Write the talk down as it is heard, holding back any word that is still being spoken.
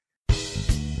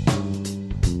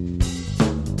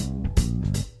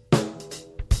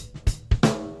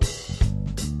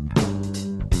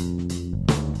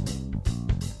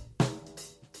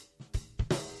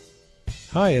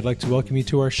Hi, I'd like to welcome you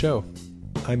to our show.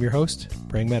 I'm your host,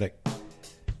 Praying Medic.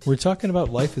 We're talking about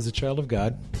life as a child of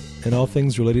God and all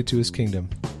things related to His kingdom.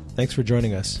 Thanks for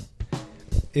joining us.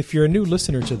 If you're a new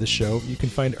listener to the show, you can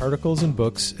find articles and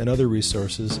books and other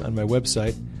resources on my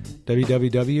website,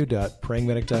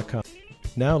 www.prayingmedic.com.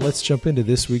 Now let's jump into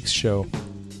this week's show.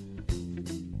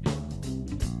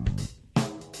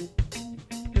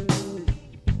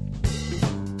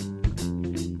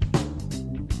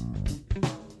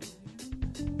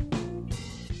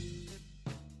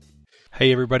 Hey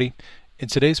everybody, in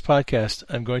today's podcast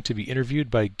I'm going to be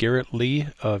interviewed by Garrett Lee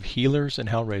of Healers and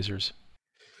Hellraisers.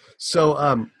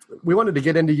 So we wanted to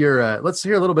get into your, let's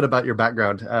hear a little bit about your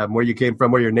background, where you came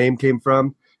from, where your name came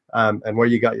from, and where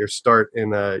you got your start in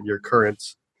your current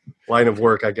line of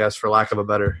work, I guess, for lack of a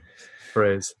better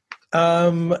phrase.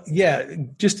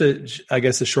 Just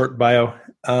a short bio.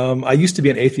 I used to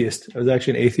be an atheist. I was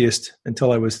actually an atheist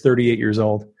until I was 38 years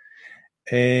old.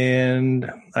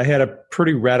 And I had a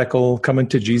pretty radical coming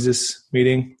to Jesus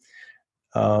meeting.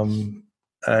 And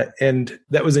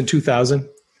that was in 2000.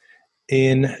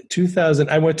 In 2000,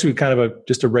 I went to kind of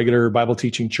just a regular Bible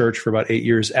teaching church for about 8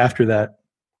 years after that.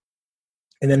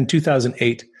 And then in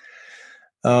 2008,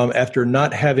 after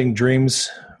not having dreams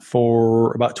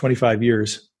for about 25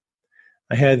 years,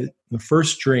 I had the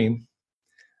first dream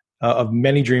of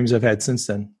many dreams I've had since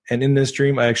then. And in this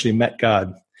dream, I actually met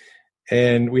God.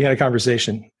 And we had a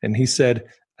conversation, and he said,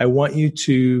 I want you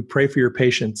to pray for your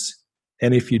patients,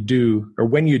 and if you do, or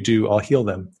when you do, I'll heal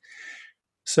them.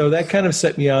 So that kind of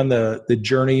set me on the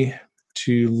journey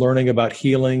to learning about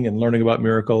healing and learning about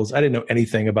miracles. I didn't know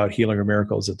anything about healing or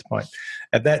miracles at the point.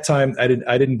 At that time, I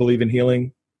didn't believe in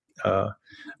healing.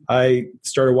 I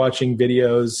started watching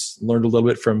videos, learned a little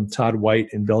bit from Todd White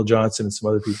and Bill Johnson and some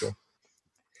other people.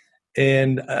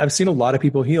 And I've seen a lot of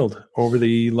people healed over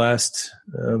the last,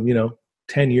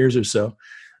 10 years or so.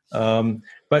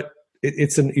 But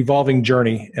it's an evolving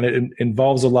journey, and it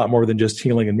involves a lot more than just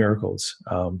healing and miracles.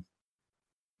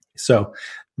 So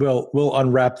we'll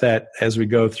unwrap that as we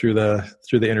go through the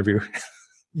interview.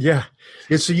 Yeah.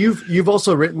 So you've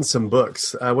also written some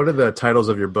books. What are the titles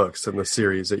of your books in the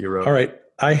series that you wrote? All right.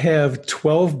 I have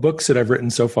 12 books that I've written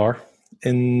so far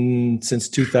since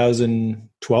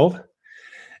 2012.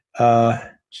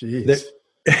 Jeez.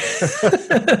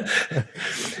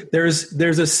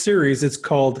 There's a series. It's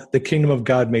called The Kingdom of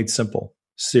God Made Simple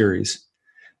series.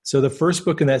 So the first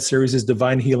book in that series is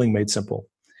Divine Healing Made Simple.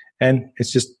 And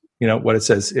it's just, what it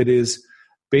says. It is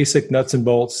basic nuts and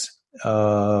bolts,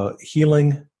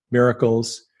 healing,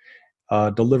 miracles,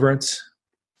 deliverance.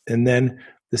 And then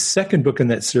the second book in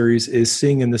that series is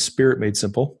Seeing in the Spirit Made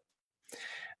Simple.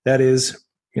 That is,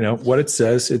 what it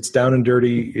says. It's down and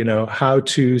dirty, how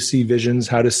to see visions,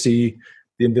 how to see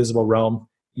the invisible realm.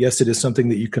 Yes, it is something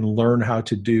that you can learn how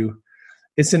to do.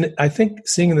 I think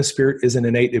seeing in the Spirit is an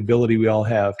innate ability we all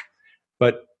have,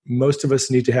 but most of us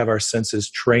need to have our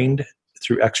senses trained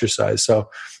through exercise. So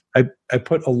I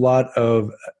put a lot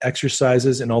of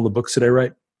exercises in all the books that I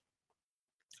write.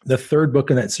 The third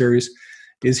book in that series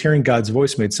is Hearing God's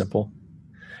Voice Made Simple.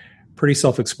 Pretty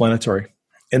self-explanatory.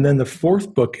 And then the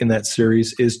fourth book in that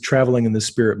series is Traveling in the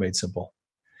Spirit Made Simple.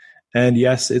 And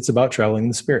yes, it's about traveling in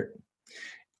the Spirit.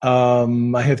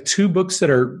 I have two books that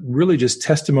are really just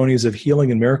testimonies of healing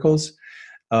and miracles,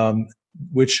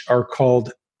 which are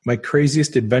called My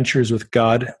Craziest Adventures with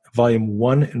God, Volume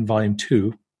 1 and Volume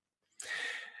 2.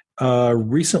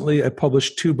 Recently, I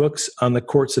published two books on the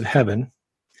courts of heaven.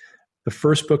 The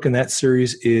first book in that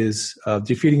series is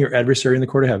Defeating Your Adversary in the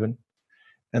Court of Heaven.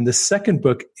 And the second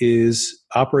book is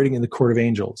Operating in the Court of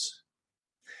Angels.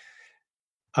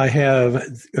 I have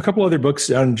a couple other books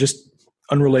on just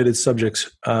unrelated subjects.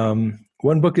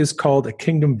 One book is called A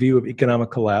Kingdom View of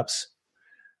Economic Collapse,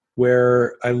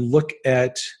 where I look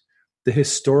at the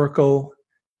historical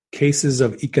cases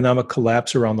of economic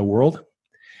collapse around the world.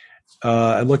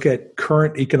 I look at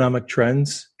current economic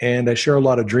trends, and I share a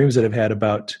lot of dreams that I've had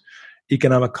about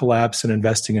economic collapse and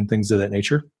investing in things of that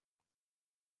nature.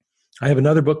 I have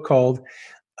another book called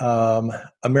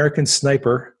American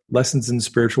Sniper, Lessons in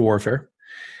Spiritual Warfare.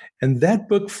 And that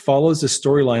book follows the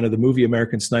storyline of the movie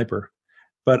American Sniper.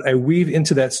 But I weave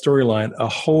into that storyline a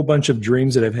whole bunch of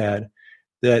dreams that I've had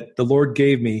that the Lord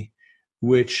gave me,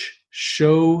 which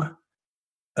show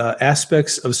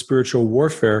aspects of spiritual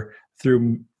warfare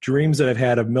through dreams that I've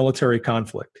had of military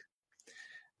conflict.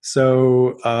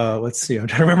 So let's see, I'm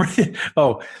trying to remember.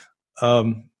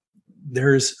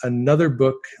 There's another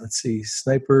book. Let's see,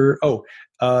 Sniper.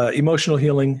 Emotional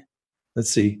Healing. Let's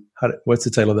see, what's the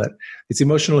title of that? It's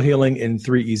Emotional Healing in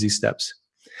 3 Easy Steps.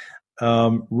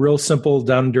 Real simple,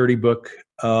 down and dirty book.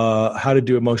 How to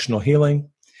do emotional healing.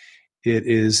 It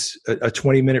is a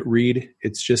 20-minute read.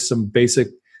 It's just some basic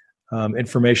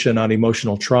information on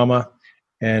emotional trauma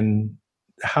and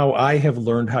how I have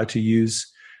learned how to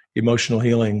use emotional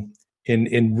healing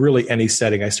in really any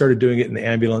setting. I started doing it in the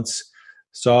ambulance,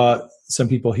 saw some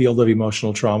people healed of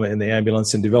emotional trauma in the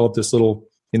ambulance, and developed this little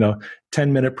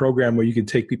 10-minute program where you can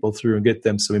take people through and get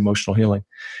them some emotional healing.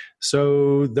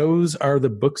 So those are the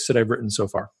books that I've written so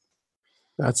far.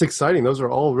 That's exciting. Those are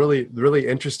all really, really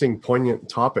interesting, poignant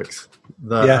topics.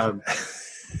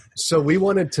 So we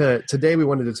wanted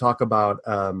to talk about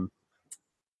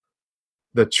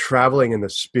the traveling in the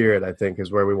spirit, I think,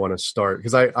 is where we want to start,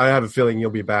 because I have a feeling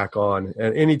you'll be back on.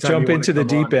 And anytime jump into the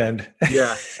deep end.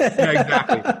 Yeah,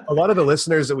 exactly. A lot of the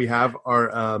listeners that we have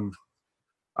are,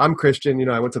 I'm Christian,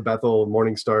 I went to Bethel,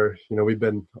 Morningstar, we've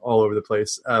been all over the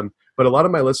place. But a lot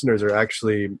of my listeners are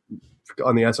actually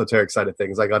on the esoteric side of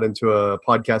things. I got into a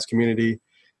podcast community,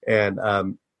 and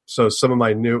so some of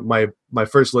my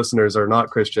first listeners are not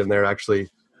Christian. They're actually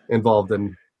involved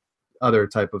in other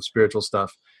type of spiritual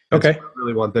stuff. Okay. So I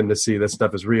really want them to see this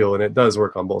stuff is real, and it does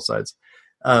work on both sides.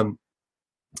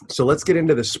 So let's get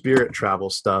into the spirit travel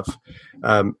stuff.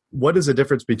 What is the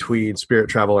difference between spirit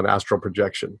travel and astral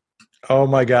projection? Oh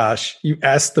my gosh. You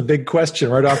asked the big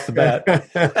question right off the bat.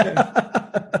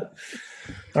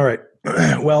 All right.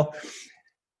 Well,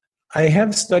 I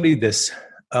have studied this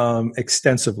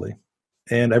extensively,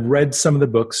 and I've read some of the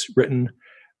books written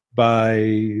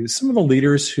by some of the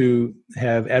leaders who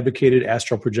have advocated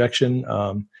astral projection.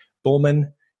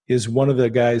 Bullman is one of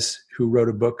the guys who wrote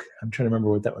a book. I'm trying to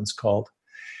remember what that one's called,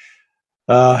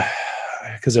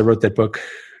 because I wrote that book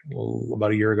about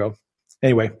a year ago.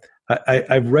 Anyway,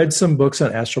 I've read some books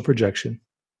on astral projection,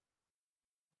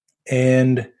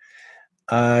 and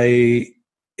I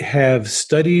have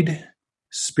studied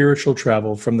spiritual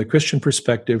travel from the Christian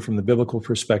perspective, from the biblical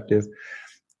perspective.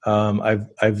 I've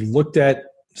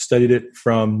studied it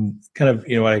from kind of,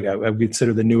 I would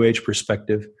consider the New Age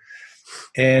perspective.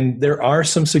 And there are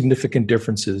some significant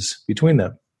differences between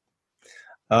them.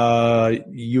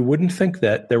 You wouldn't think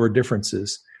that there were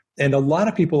differences. And a lot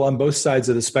of people on both sides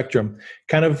of the spectrum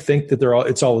kind of think that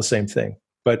it's all the same thing,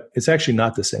 but it's actually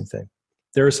not the same thing.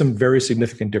 There are some very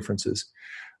significant differences.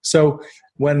 So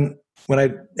when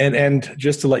and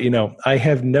just to let you know, I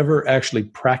have never actually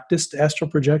practiced astral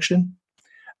projection.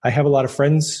 I have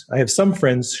some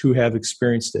friends who have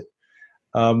experienced it.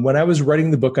 When I was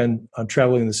writing the book on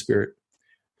traveling in the spirit,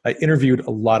 I interviewed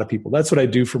a lot of people. That's what I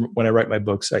do when I write my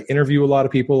books. I interview a lot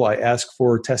of people. I ask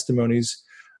for testimonies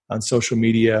on social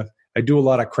media. I do a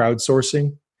lot of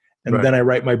crowdsourcing, and then I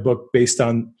write my book based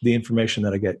on the information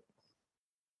that I get.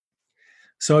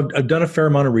 So I've done a fair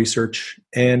amount of research,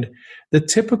 and the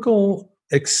typical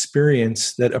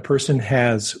experience that a person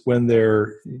has when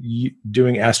they're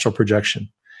doing astral projection,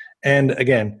 and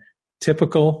again,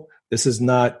 typical, this is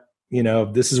not,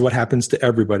 this is what happens to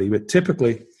everybody, but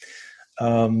typically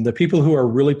the people who are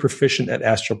really proficient at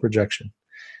astral projection,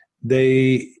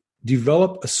 they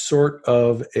develop a sort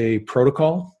of a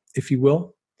protocol, if you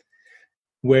will,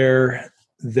 where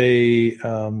they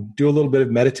do a little bit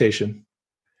of meditation,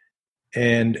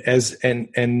 and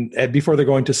before they're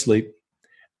going to sleep.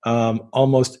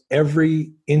 Almost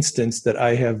every instance that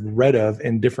I have read of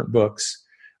in different books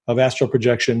of astral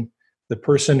projection, the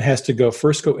person has to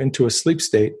first go into a sleep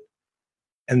state,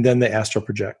 and then they astral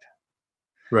project.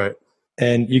 Right.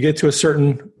 And you get to a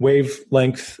certain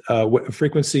wavelength,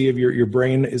 frequency of your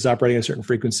brain is operating at a certain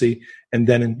frequency, and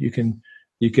then you can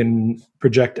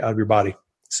project out of your body.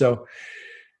 So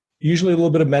usually a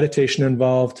little bit of meditation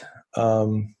involved.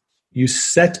 They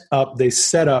set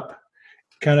up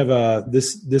kind of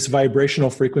this vibrational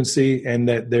frequency, and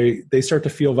that they start to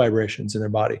feel vibrations in their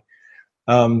body.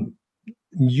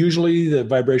 Usually the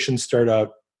vibrations start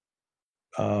out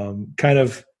kind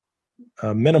of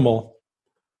minimal,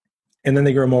 and then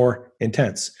they grow more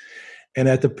intense. And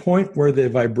at the point where the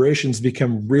vibrations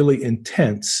become really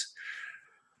intense,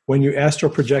 when you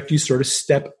astral project, you sort of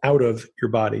step out of your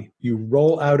body. You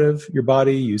roll out of your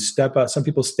body, you step out. Some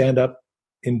people stand up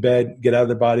in bed, get out of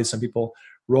their body. Some people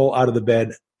roll out of the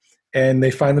bed, and they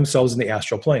find themselves in the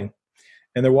astral plane.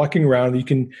 And they're walking around.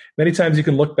 Many times you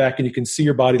can look back and you can see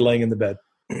your body laying in the bed.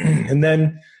 And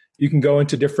then you can go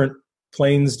into different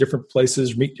planes, different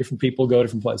places, meet different people, go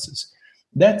different places.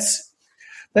 That's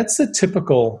the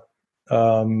typical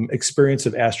experience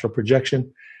of astral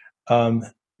projection.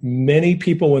 Many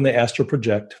people, when they astral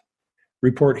project,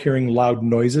 report hearing loud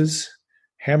noises,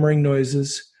 hammering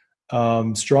noises,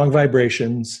 strong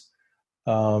vibrations.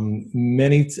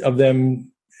 Many of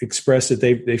them express that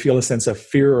they feel a sense of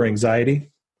fear or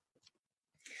anxiety.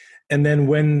 And then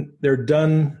when they're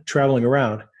done traveling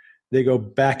around, they go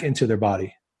back into their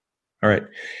body. All right.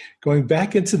 Going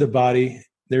back into the body,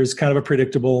 there's kind of a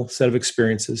predictable set of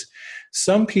experiences.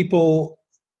 Some people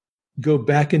go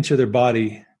back into their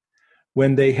body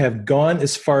when they have gone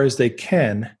as far as they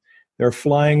can. They're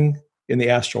flying in the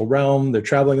astral realm. They're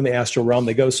traveling in the astral realm.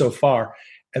 They go so far,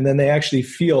 and then they actually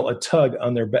feel a tug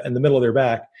on their in the middle of their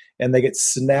back, and they get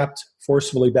snapped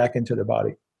forcefully back into their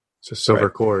body. It's a silver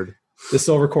cord. The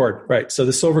silver cord, right. So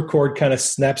the silver cord kind of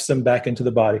snaps them back into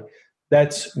the body.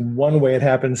 That's one way it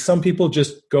happens. Some people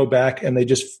just go back and they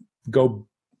just go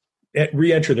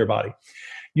re-enter their body.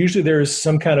 Usually there's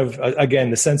some kind of, again,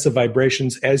 the sense of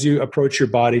vibrations. As you approach your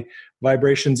body,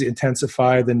 vibrations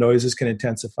intensify, the noises can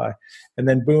intensify. And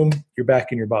then boom, you're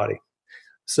back in your body.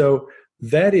 So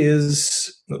that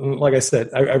is, like I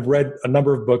said, I've read a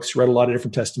number of books, read a lot of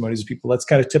different testimonies of people. That's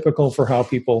kind of typical for how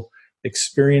people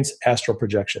experience astral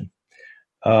projection.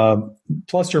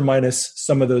 Plus or minus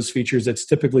some of those features, that's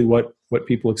typically what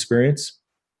people experience.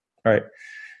 All right.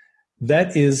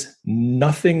 That is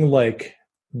nothing like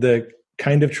the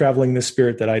kind of traveling in the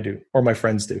spirit that I do or my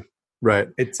friends do. Right.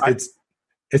 It's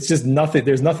just nothing.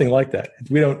 There's nothing like that.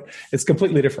 It's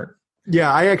completely different.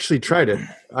 Yeah. I actually tried it.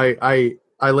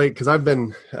 I late because I've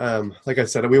been, like I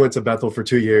said, we went to Bethel for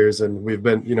 2 years, and we've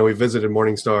been, we visited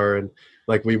Morningstar, and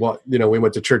like we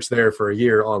went to church there for a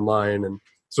year online. And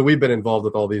so we've been involved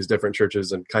with all these different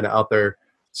churches and kind of out there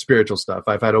spiritual stuff.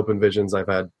 I've had open visions. I've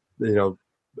had,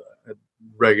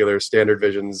 regular standard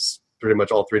visions, pretty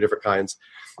much all 3 different kinds.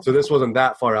 So this wasn't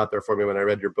that far out there for me when I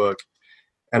read your book.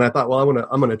 And I thought, well,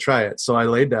 I'm going to try it. So I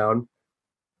laid down,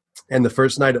 and the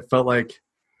first night it felt like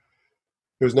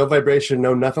there was no vibration,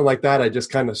 nothing like that. I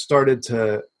just kind of started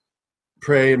to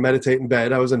pray and meditate in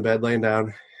bed. I was in bed laying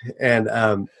down, and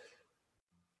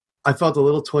I felt a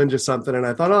little twinge or something, and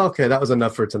I thought, oh, okay, that was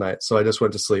enough for tonight. So I just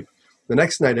went to sleep. The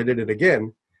next night I did it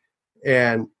again,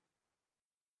 and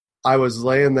I was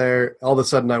laying there. All of a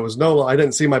sudden I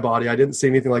didn't see my body. I didn't see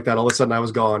anything like that. All of a sudden I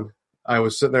was gone. I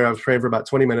was sitting there. I was praying for about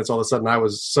 20 minutes. All of a sudden I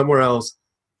was somewhere else,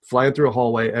 flying through a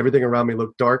hallway. Everything around me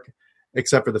looked dark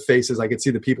except for the faces. I could see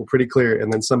the people pretty clear.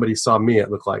 And then somebody saw me, it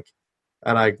looked like.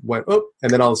 And I went, oh,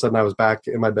 and then all of a sudden I was back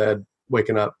in my bed,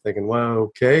 waking up thinking, well,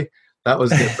 okay, that was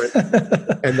different.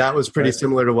 And that was pretty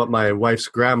similar to what my wife's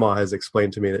grandma has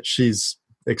explained to me that she's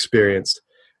experienced.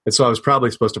 And so I was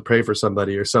probably supposed to pray for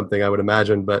somebody or something, I would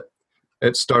imagine, but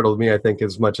it startled me, I think,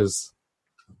 as much as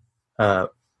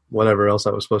whatever else I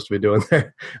was supposed to be doing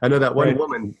there. I know that one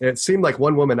woman, it seemed like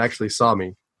one woman actually saw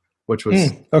me, which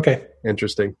was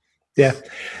interesting. Yeah.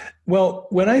 Well,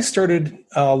 when I started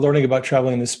learning about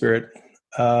traveling in the spirit,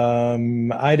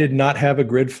 I did not have a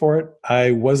grid for it. I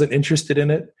wasn't interested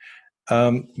in it.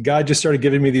 God just started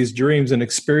giving me these dreams and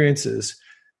experiences,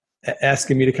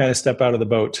 asking me to kind of step out of the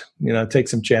boat, take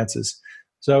some chances.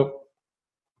 So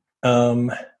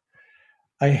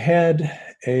I had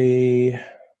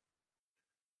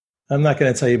I'm not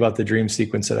going to tell you about the dream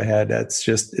sequence that I had. That's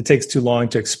just, it takes too long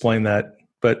to explain that.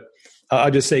 But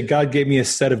I'll just say God gave me a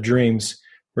set of dreams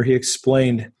where he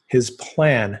explained his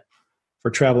plan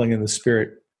for traveling in the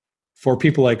spirit for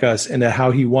people like us, and that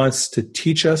how he wants to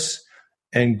teach us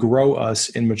and grow us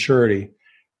in maturity.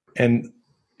 And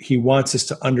he wants us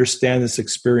to understand this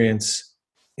experience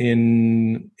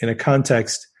in a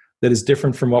context that is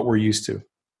different from what we're used to.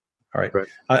 All right.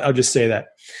 I'll just say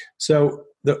that. So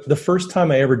the first time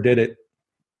I ever did it,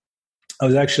 I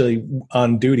was actually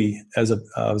on duty I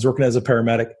was working as a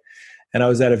paramedic, and I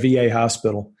was at a VA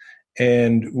hospital,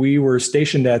 and we were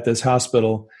stationed at this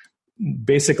hospital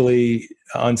basically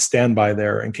on standby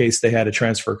there in case they had a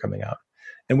transfer coming out.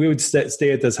 And we would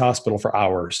stay at this hospital for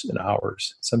hours and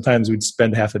hours. Sometimes we'd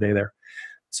spend half a day there.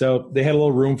 So they had a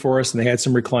little room for us, and they had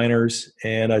some recliners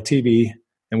and a TV,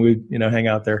 and we'd, hang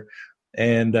out there.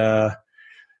 And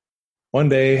one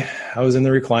day I was in the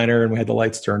recliner, and we had the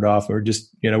lights turned off, and we were just,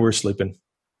 we were sleeping.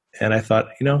 And I thought,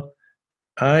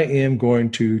 I am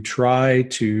going to try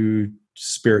to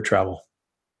spirit travel.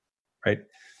 Right.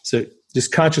 So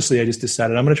just consciously, I just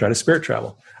decided I'm going to try to spirit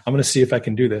travel. I'm going to see if I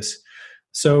can do this.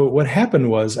 So what happened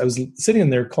was I was sitting in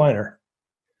the recliner,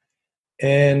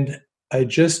 and I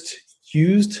just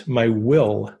used my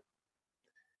will,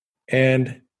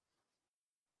 and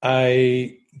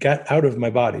I got out of my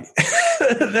body.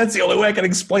 That's the only way I can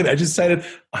explain it. I just decided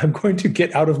I'm going to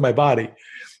get out of my body.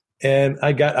 And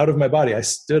I got out of my body. I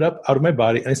stood up out of my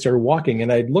body, and I started walking,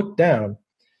 and I looked down,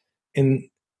 and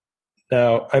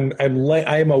now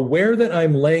I'm aware that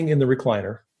I'm laying in the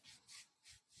recliner,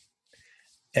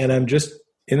 and I'm just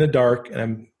in the dark,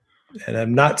 and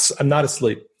I'm not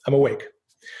asleep. I'm awake.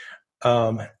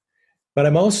 But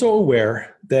I'm also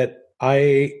aware that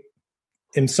I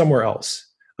am somewhere else.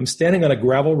 I'm standing on a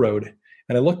gravel road,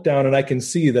 and I look down and I can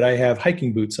see that I have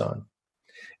hiking boots on.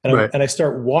 And I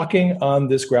start walking on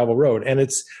this gravel road, and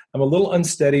I'm a little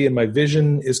unsteady, and my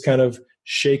vision is kind of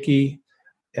shaky.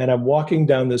 And I'm walking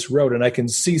down this road, and I can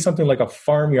see something like a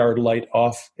farmyard light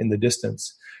off in the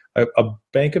distance, a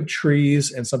bank of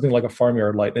trees and something like a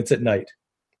farmyard light. And it's at night.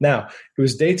 Now, it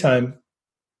was daytime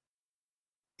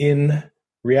in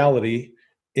reality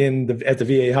at the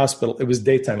VA hospital. It was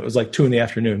daytime. It was like 2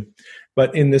 p.m.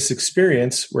 But in this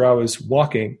experience where I was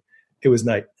walking, it was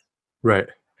night. Right.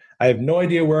 I have no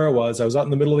idea where I was. I was out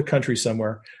in the middle of the country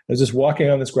somewhere. I was just walking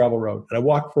on this gravel road. And I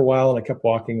walked for a while, and I kept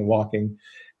walking and walking.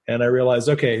 And I realized,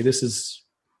 okay, this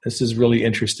is really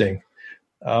interesting.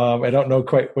 I don't know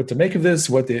quite what to make of this,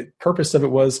 what the purpose of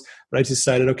it was, but I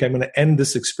decided, okay, I'm going to end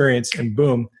this experience, and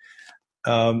boom.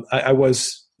 I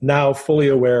was now fully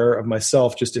aware of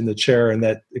myself just in the chair, and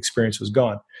that experience was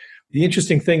gone. The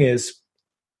interesting thing is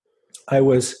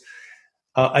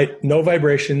no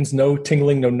vibrations, no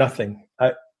tingling, no nothing.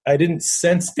 I didn't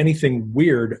sense anything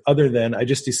weird other than I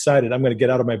just decided I'm going to get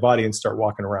out of my body and start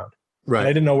walking around. Right. And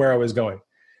I didn't know where I was going.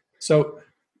 So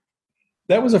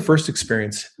that was a first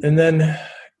experience. And then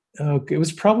it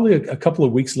was probably a couple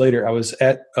of weeks later, I was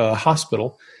at a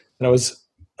hospital, and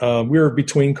we were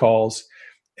between calls,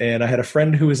 and I had a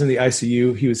friend who was in the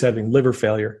ICU. He was having liver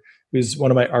failure. He was one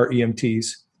of my REMTs.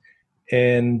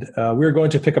 And we were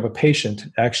going to pick up a patient,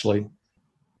 actually,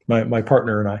 my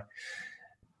partner and I.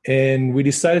 And we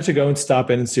decided to go and stop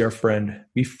in and see our friend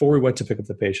before we went to pick up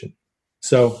the patient.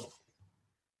 So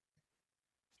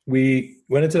we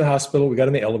went into the hospital, we got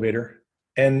in the elevator,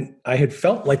 and I had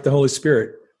felt like the Holy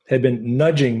Spirit had been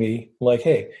nudging me like,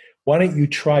 hey, why don't you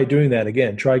try doing that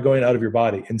again? Try going out of your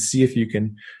body and see if you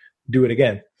can do it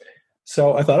again.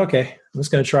 So I thought, okay, I'm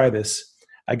just going to try this.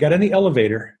 I got in the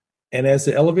elevator, and as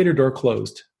the elevator door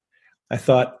closed, I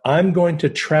thought, I'm going to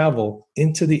travel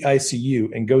into the ICU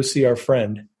and go see our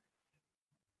friend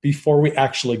before we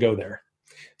actually go there.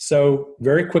 So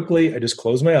very quickly, I just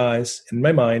closed my eyes. In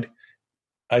my mind,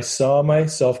 I saw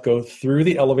myself go through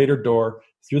the elevator door,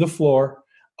 through the floor,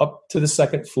 up to the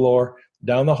second floor,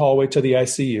 down the hallway to the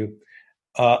ICU.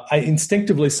 I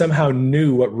instinctively somehow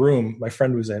knew what room my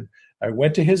friend was in. I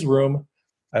went to his room.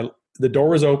 The door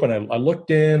was open. I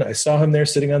looked in. I saw him there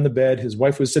sitting on the bed. His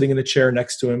wife was sitting in a chair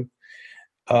next to him.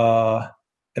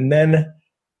 And then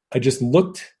I just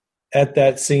looked at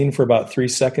that scene for about 3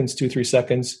 seconds, 2-3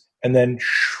 seconds, and then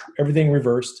everything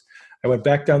reversed. I went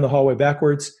back down the hallway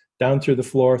backwards, down through the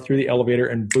floor, through the elevator,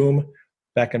 and boom,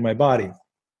 back in my body.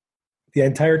 The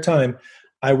entire time,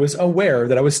 I was aware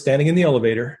that I was standing in the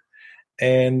elevator,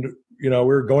 and we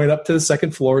were going up to the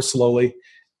second floor slowly.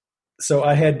 So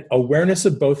I had awareness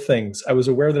of both things. I was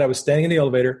aware that I was standing in the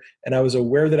elevator, and I was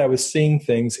aware that I was seeing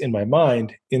things in my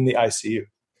mind in the ICU.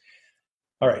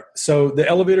 All right, so the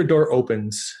elevator door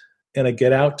opens, and I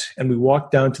get out, and we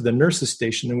walk down to the nurse's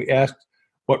station, and we ask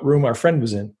what room our friend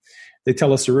was in. They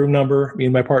tell us the room number. Me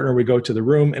and my partner, we go to the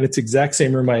room, and it's the exact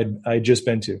same room I had just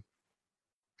been to.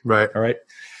 Right. All right.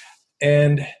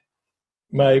 And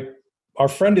our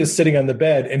friend is sitting on the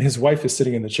bed, and his wife is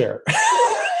sitting in the chair.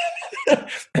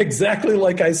 Exactly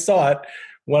like I saw it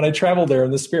when I traveled there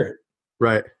in the spirit.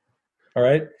 Right. All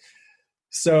right.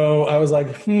 So I was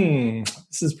like,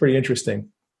 this is pretty interesting.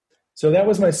 So that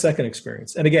was my second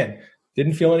experience. And again,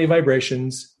 didn't feel any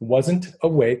vibrations, wasn't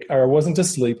awake, or wasn't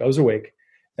asleep. I was awake.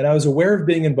 And I was aware of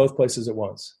being in both places at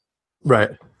once.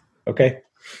 Right. Okay.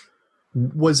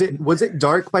 Was it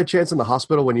dark by chance in the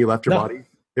hospital when you left your body?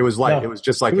 It was light. No, it was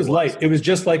just like it was light. It was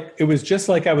just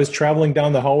like I was traveling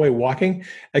down the hallway walking,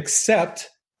 except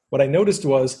what I noticed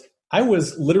was I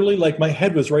was literally like my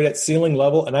head was right at ceiling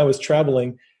level, and I was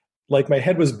traveling like my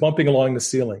head was bumping along the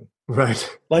ceiling. Right. It's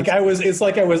like I was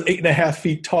 8.5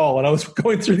 feet tall, and I was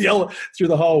going through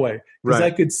the hallway because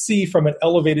I could see from an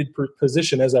elevated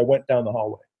position as I went down the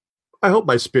hallway. I hope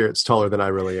my spirit's taller than I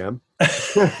really am.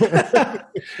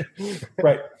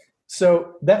 Right.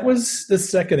 So that was the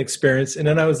second experience. And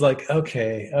then I was like,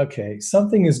 okay,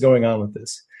 something is going on with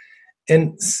this.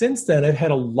 And since then, I've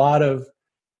had a lot of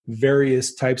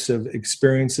various types of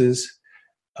experiences.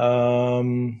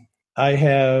 I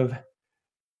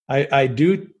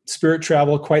do spirit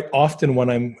travel quite often when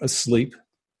I'm asleep.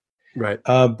 Right.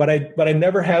 But I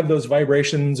never have those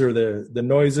vibrations or the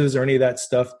noises or any of that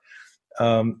stuff.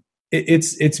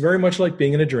 It's very much like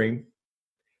being in a dream,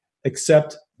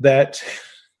 except that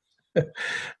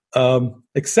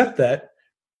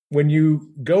when you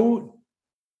go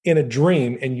in a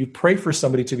dream and you pray for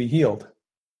somebody to be healed,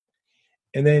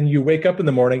 and then you wake up in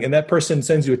the morning and that person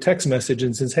sends you a text message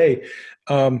and says, hey,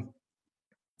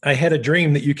 I had a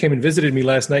dream that you came and visited me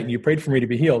last night and you prayed for me to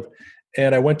be healed.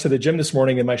 And I went to the gym this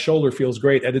morning and my shoulder feels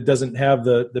great and it doesn't have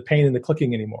the pain and the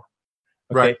clicking anymore.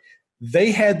 Okay. Right.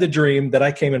 They had the dream that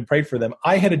I came and prayed for them.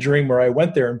 I had a dream where I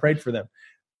went there and prayed for them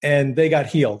and they got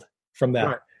healed from that.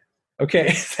 Right.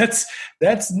 Okay.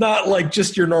 That's not like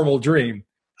just your normal dream.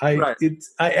 I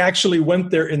actually went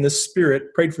there in the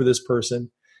spirit, prayed for this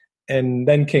person, and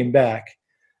then came back.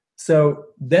 So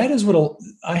that is what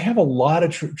I have a lot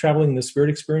of traveling in the spirit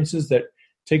experiences that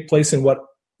take place in what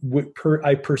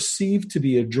I perceive to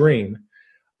be a dream,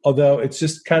 although it's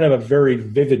just kind of a very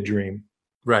vivid dream.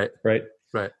 Right.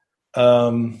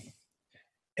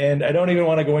 And I don't even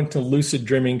want to go into lucid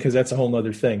dreaming because that's a whole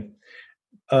nother thing.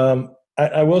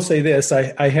 I will say this: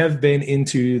 I have been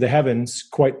into the heavens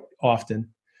quite often.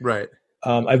 Right.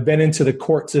 I've been into the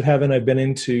courts of heaven. I've been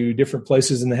into different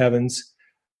places in the heavens.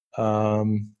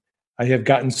 I have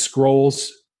gotten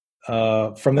scrolls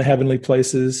from the heavenly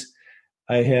places.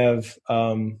 I've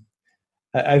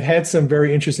had some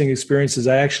very interesting experiences.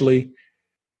 I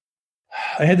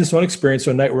had this one experience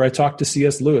one night where I talked to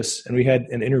C.S. Lewis and we had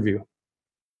an interview.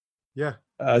 Yeah.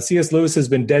 C.S. Lewis has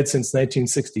been dead since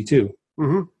 1962.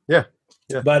 Mm-hmm. Yeah.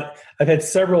 But I've had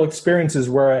several experiences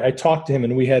where I talked to him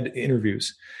and we had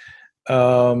interviews.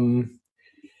 A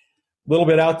little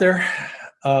bit out there.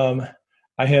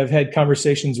 I have had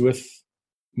conversations with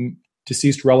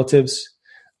deceased relatives.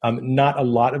 Not a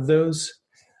lot of those.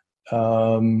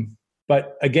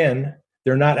 But again,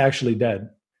 they're not actually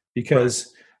dead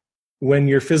because when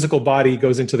your physical body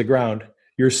goes into the ground,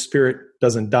 your spirit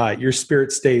doesn't die. Your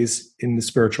spirit stays in the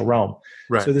spiritual realm.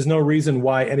 Right. So there's no reason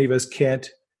why any of us can't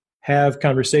have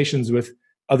conversations with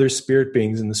other spirit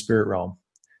beings in the spirit realm.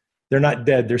 They're not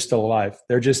dead. They're still alive.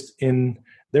 They're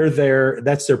there.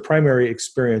 That's their primary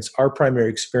experience. Our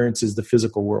primary experience is the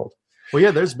physical world. Well,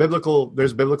 yeah, there's biblical,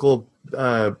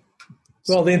 the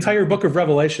entire book of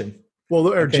Revelation.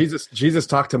 Well, Jesus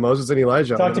talked to Moses and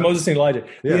Elijah. Yeah.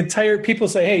 The entire people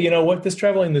say, hey, you know what? This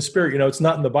traveling in the spirit, it's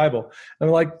not in the Bible. I'm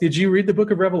like, did you read the book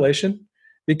of Revelation?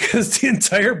 Because the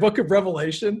entire book of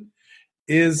Revelation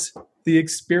is the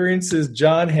experiences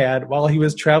John had while he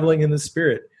was traveling in the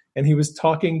spirit. And he was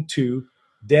talking to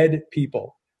dead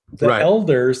people. The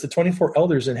elders, the 24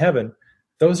 elders in heaven,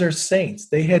 those are saints.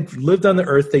 They had lived on the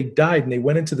earth. They died and they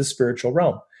went into the spiritual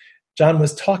realm. John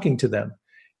was talking to them.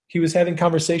 He was having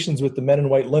conversations with the men in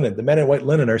white linen. The men in white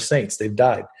linen are saints. They've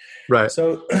died. Right.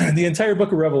 So the entire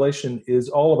book of Revelation is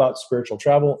all about spiritual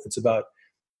travel. It's about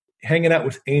hanging out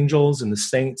with angels and the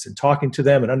saints and talking to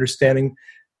them and understanding,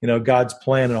 God's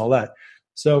plan and all that.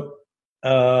 So,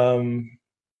 to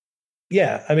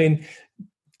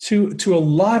a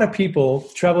lot of people,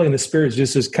 traveling in the spirit is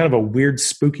just this kind of a weird,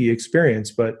 spooky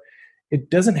experience, but it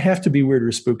doesn't have to be weird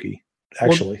or spooky,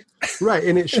 actually. Well, right.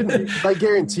 And it shouldn't be. I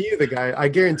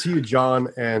guarantee you, John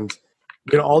and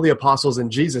all the apostles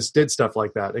and Jesus did stuff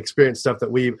like that, experienced stuff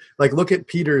that we like. Look at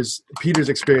Peter's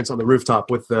experience on the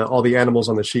rooftop with all the animals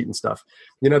on the sheet and stuff.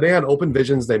 They had open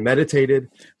visions, they meditated,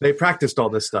 they practiced all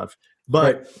this stuff.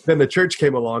 But then the church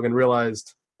came along and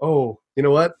realized, oh, you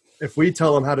know what? If we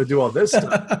tell them how to do all this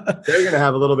stuff, they're going to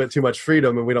have a little bit too much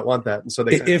freedom, and we don't want that. And so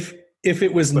if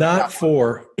it was not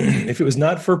for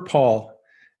Paul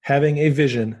having a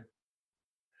vision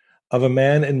of a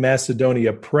man in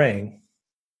Macedonia praying,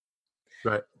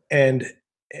 right, and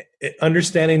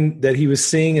understanding that he was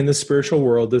seeing in the spiritual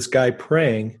world this guy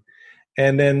praying,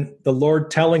 and then the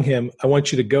Lord telling him, "I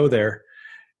want you to go there."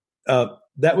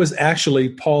 That was actually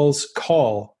Paul's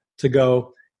call to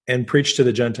go and preach to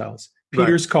the Gentiles.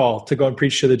 Peter's call to go and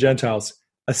preach to the Gentiles.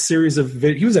 A series of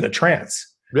he was in a trance.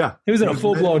 Yeah, he was in a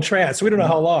full-blown trance. We don't know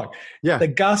how long. Yeah, the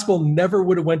gospel never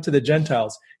would have went to the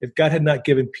Gentiles if God had not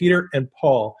given Peter and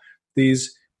Paul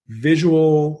these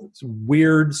visual,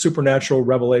 weird, supernatural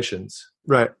revelations.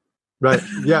 Right.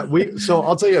 Yeah, so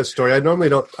I'll tell you a story. I normally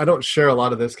don't share a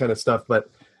lot of this kind of stuff, but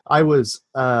I was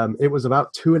it was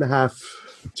about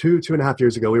 2.5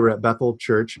 years ago. We were at Bethel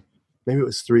Church. Maybe it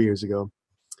was 3 years ago.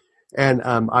 And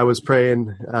I was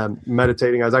praying,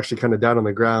 meditating. I was actually kind of down on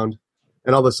the ground.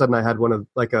 And all of a sudden I had one of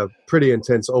like a pretty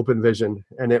intense open vision.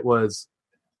 And it was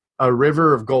a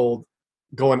river of gold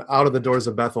going out of the doors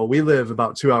of Bethel. We live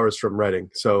about 2 hours from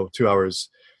Redding. So 2 hours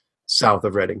south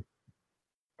of Redding.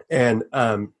 And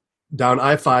down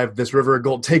I-5, this river of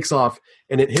gold takes off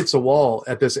and it hits a wall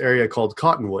at this area called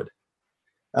Cottonwood,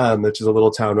 which is a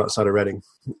little town outside of Redding.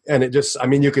 And it just,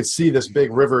 you could see this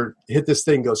big river hit this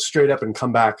thing, go straight up and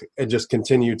come back and just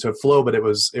continue to flow, but it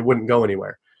wouldn't go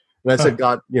anywhere. And I said,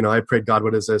 God, I prayed, God,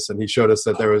 what is this? And he showed us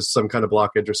that there was some kind of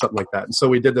blockage or something like that. And so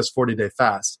we did this 40-day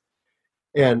fast.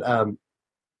 And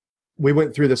we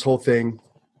went through this whole thing.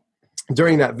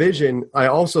 during that vision, I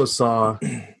also saw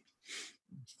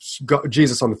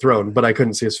Jesus on the throne, but I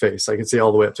couldn't see his face. I could see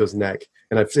all the way up to his neck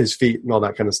and his feet and all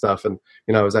that kind of stuff. And,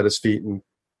 I was at his feet and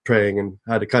praying and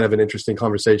had a kind of an interesting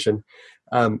conversation.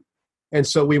 And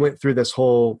so we went through this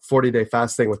whole 40-day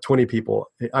fast thing with 20 people.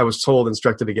 I was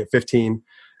instructed to get 15.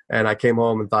 And I came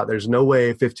home and thought, there's no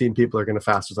way 15 people are going to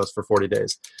fast with us for 40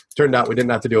 days. Turned out we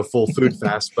didn't have to do a full food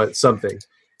fast, but something.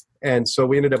 And so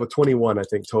we ended up with 21, I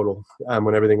think, total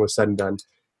when everything was said and done.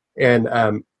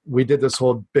 And we did this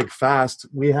whole big fast.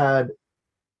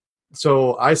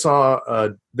 So I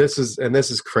saw, this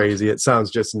is crazy. It sounds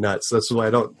just nuts. That's why I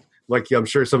don't, I'm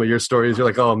sure some of your stories, you're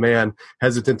like, oh man,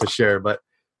 hesitant to share. But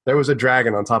there was a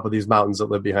dragon on top of these mountains that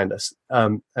live behind us.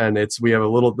 And we have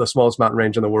the smallest mountain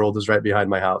range in the world is right behind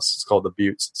my house. It's called the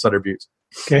Buttes, Sutter Buttes.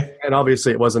 Okay. And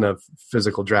obviously it wasn't a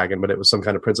physical dragon, but it was some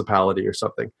kind of principality or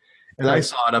something. And I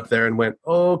saw it up there and went,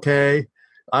 okay.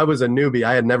 I was a newbie.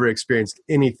 I had never experienced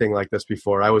anything like this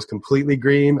before. I was completely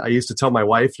green. I used to tell my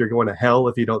wife, you're going to hell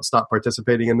if you don't stop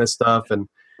participating in this stuff. And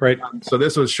right. So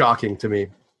this was shocking to me.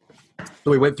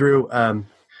 So we went through,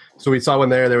 so we saw one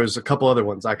there. There was a couple other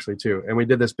ones actually too. And we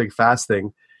did this big fast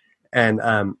thing. And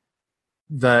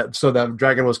so that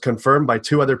dragon was confirmed by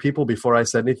 2 other people before I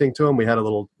said anything to him. We had a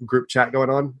little group chat going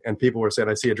on and people were saying,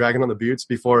 I see a dragon on the Buttes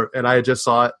before. And I just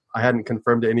saw it. I hadn't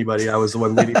confirmed to anybody. I was the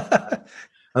one leading.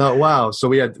 I thought, wow. So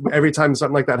we had, every time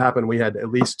something like that happened, we had at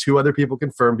least 2 other people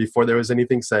confirm before there was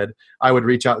anything said. I would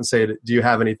reach out and say, do you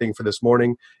have anything for this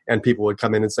morning? And people would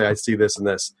come in and say, I see this and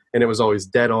this. And it was always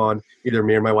dead on. Either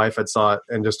me or my wife had saw it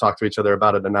and just talked to each other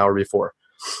about it an hour before.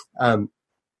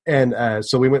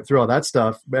 So we went through all that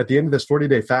stuff. At the end of this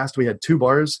 40-day fast, we had 2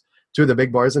 bars, 2 of the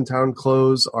big bars in town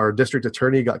close. Our district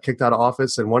attorney got kicked out of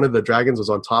office. And one of the dragons was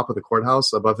on top of the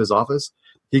courthouse above his office.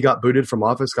 He got booted from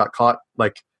office, got caught,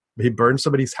 he burned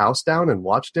somebody's house down and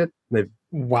watched it.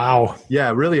 Wow.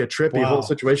 Yeah, really a trippy whole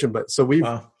situation. But so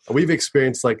we've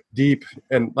experienced deep,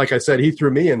 and like I said, he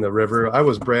threw me in the river. I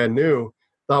was brand new.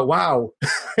 Thought, wow,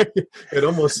 it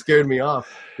almost scared me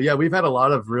off. But yeah, we've had a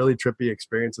lot of really trippy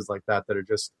experiences like that are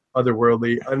just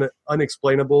otherworldly,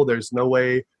 unexplainable. There's no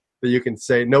way that you can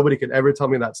say, nobody could ever tell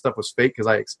me that stuff was fake because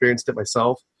I experienced it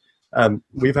myself.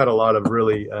 We've had a lot of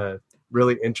really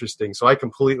interesting. So I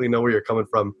completely know where you're coming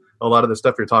from. A lot of the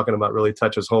stuff you're talking about really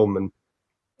touches home and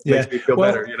makes me feel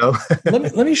better,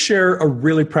 let me share a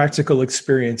really practical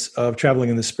experience of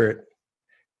traveling in the Spirit.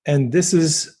 And this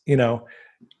is,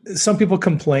 some people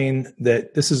complain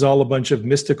that this is all a bunch of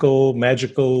mystical,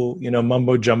 magical,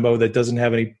 mumbo jumbo that doesn't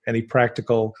have any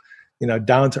practical,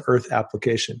 down to earth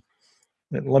application.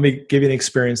 And let me give you an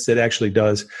experience that actually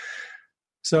does.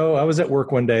 So I was at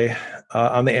work one day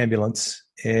on the ambulance,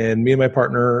 and me and my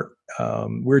partner,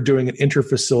 we're doing an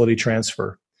interfacility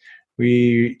transfer.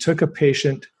 We took a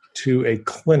patient to a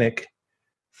clinic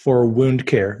for wound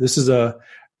care. This is a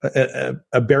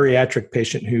bariatric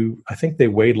patient who I think they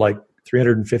weighed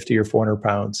 350 or 400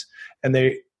 pounds. And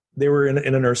they were in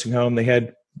a nursing home. They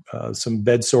had some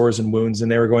bed sores and wounds,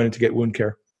 and they were going to get wound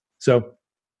care. So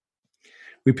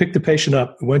we picked the patient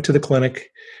up, went to the clinic,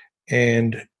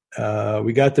 and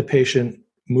we got the patient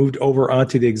moved over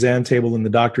onto the exam table in the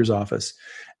doctor's office.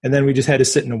 And then we just had to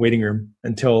sit in a waiting room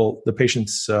until the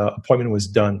patient's appointment was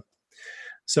done.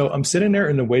 So I'm sitting there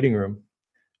in the waiting room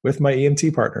with my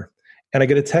EMT partner, and I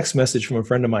get a text message from a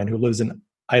friend of mine who lives in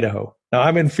Idaho. Now,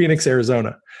 I'm in Phoenix,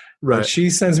 Arizona. Right. But she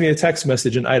sends me a text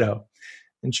message in Idaho,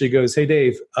 and she goes, hey,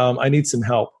 Dave, I need some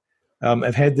help.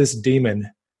 I've had this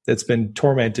demon that's been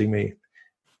tormenting me,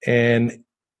 and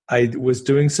I was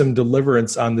doing some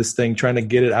deliverance on this thing, trying to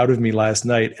get it out of me last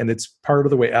night, and it's part of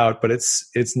the way out, but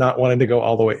it's not wanting to go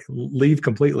all the way, leave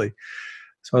completely.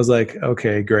 So I was like,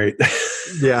 okay, great.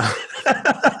 Yeah.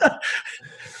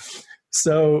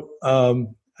 So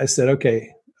I said,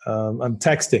 okay, I'm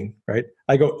texting, right?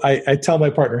 I tell my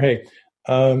partner, hey,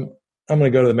 I'm going to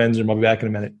go to the men's room. I'll be back in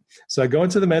a minute. So I go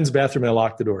into the men's bathroom and I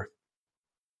lock the door.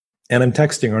 And I'm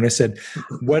texting her, and I said,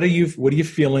 what are you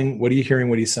feeling? What are you hearing?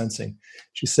 What are you sensing?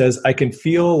 She says, I can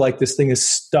feel like this thing is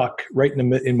stuck right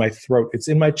in my throat. It's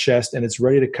in my chest and it's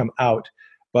ready to come out,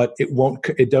 but it won't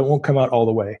come out all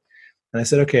the way. And I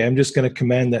said, okay, I'm just going to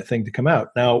command that thing to come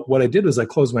out. Now, what I did was I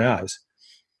closed my eyes.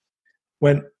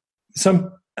 When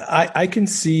I can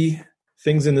see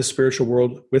things in the spiritual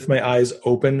world with my eyes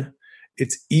open,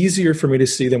 it's easier for me to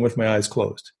see them with my eyes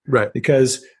closed. Right.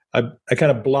 Because I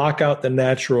kind of block out the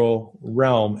natural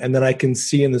realm, and then I can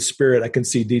see in the spirit, I can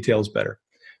see details better.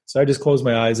 So I just close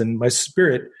my eyes, and my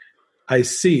spirit, I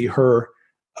see her.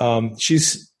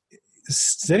 She's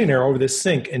sitting there over this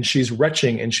sink, and she's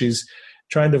retching, and she's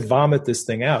trying to vomit this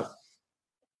thing out.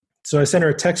 So I sent her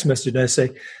a text message, and I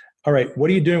say, all right, what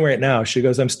are you doing right now? She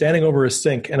goes, I'm standing over a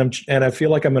sink and I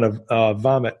feel like I'm going to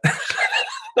vomit.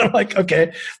 I'm like,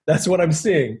 okay, that's what I'm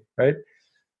seeing. Right.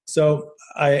 So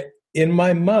in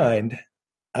my mind,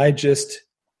 I just,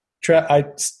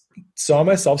 saw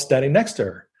myself standing next to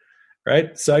her.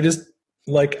 Right. So I just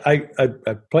I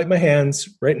put my hands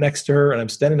right next to her and I'm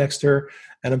standing next to her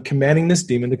and I'm commanding this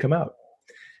demon to come out.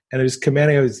 And I was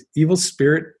commanding, I was, evil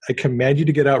spirit, I command you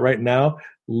to get out right now,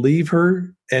 leave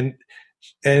her.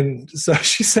 And so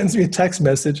she sends me a text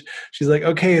message. She's like,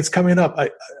 okay, it's coming up.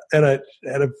 I'm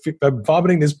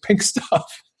vomiting this pink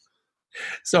stuff.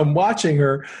 So I'm watching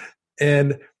her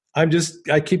and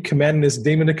I keep commanding this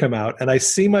demon to come out and I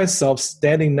see myself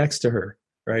standing next to her.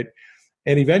 Right.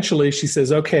 And eventually she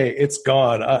says, okay, it's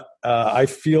gone. I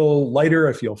feel lighter.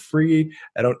 I feel free.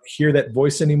 I don't hear that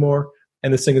voice anymore.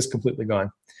 And this thing is completely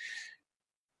gone.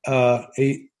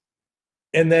 And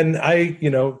then I,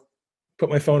 put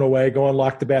my phone away, go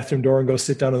unlock the bathroom door and go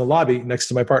sit down in the lobby next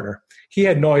to my partner. He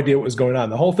had no idea what was going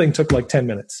on. The whole thing took like 10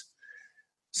 minutes.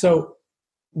 So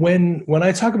when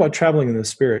I talk about traveling in the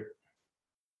spirit,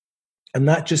 I'm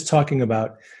not just talking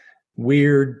about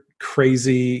weird,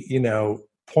 crazy,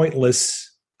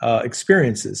 pointless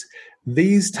experiences.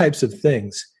 These types of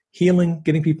things, healing,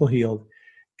 getting people healed,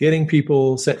 getting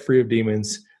people set free of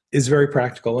demons is very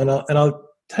practical. And I'll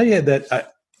tell you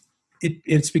that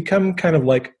it's become kind of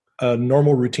like a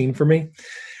normal routine for me.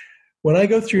 When I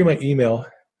go through my email,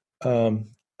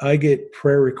 I get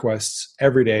prayer requests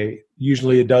every day,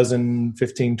 usually a dozen,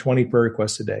 15, 20 prayer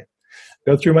requests a day.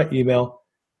 Go through my email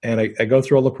and I go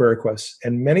through all the prayer requests.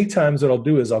 And many times what I'll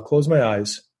do is I'll close my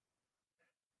eyes.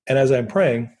 And as I'm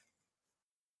praying,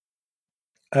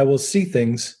 I will see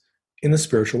things in the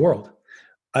spiritual world.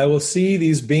 I will see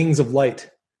these beings of light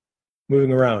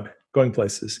moving around, going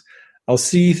places. I'll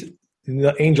see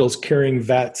the angels carrying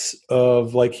vats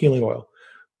of healing oil.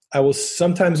 I will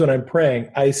sometimes when I'm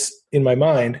praying, in my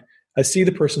mind, I see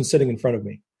the person sitting in front of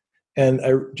me. And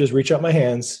I just reach out my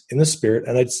hands in the spirit,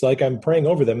 and it's like I'm praying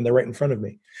over them, and they're right in front of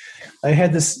me. I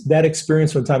had that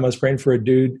experience one time. I was praying for a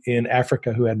dude in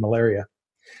Africa who had malaria.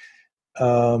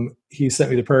 He sent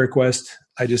me the prayer request.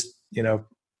 I just,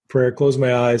 prayer, closed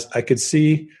my eyes. I could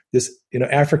see this,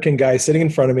 African guy sitting in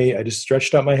front of me. I just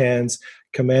stretched out my hands,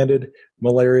 commanded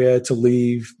malaria to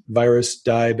leave, virus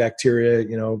die, bacteria,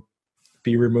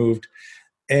 be removed.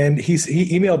 And he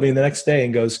emailed me the next day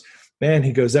and goes, man,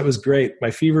 he goes, that was great.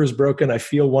 My fever is broken. I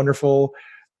feel wonderful.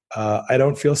 I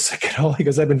don't feel sick at all. He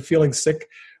goes, I've been feeling sick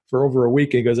for over a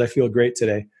week. He goes, I feel great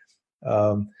today.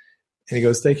 And he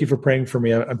goes, thank you for praying for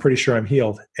me. I'm pretty sure I'm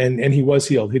healed. And he was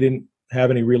healed. He didn't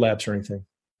have any relapse or anything.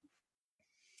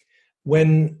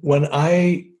 When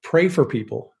I pray for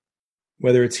people,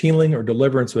 whether it's healing or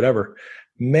deliverance, whatever,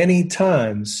 many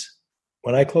times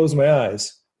when I close my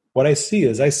eyes, what I see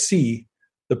is I see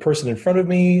the person in front of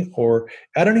me, or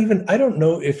I don't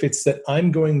know if it's that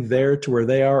I'm going there to where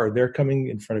they are or they're coming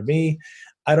in front of me.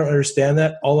 I don't understand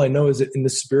that. All I know is that in the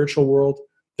spiritual world,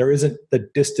 there isn't the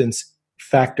distance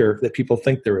factor that people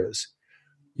think there is.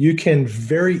 You can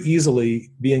very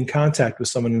easily be in contact with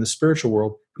someone in the spiritual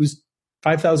world who's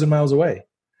 5,000 miles away.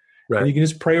 Right. And you can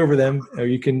just pray over them, or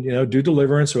you can, do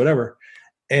deliverance or whatever.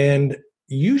 And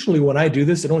usually when I do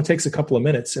this, it only takes a couple of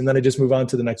minutes, and then I just move on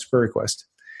to the next prayer request.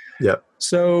 Yeah.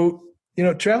 So,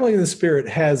 traveling in the spirit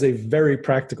has a very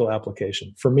practical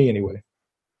application for me anyway.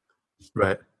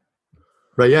 Right.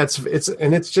 Right. Yeah.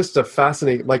 It's just a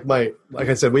fascinating, like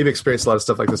I said, we've experienced a lot of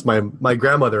stuff like this. My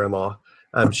grandmother-in-law,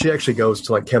 she actually goes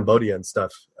to Cambodia and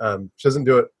stuff. She doesn't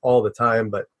do it all the time,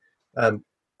 but, and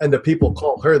the people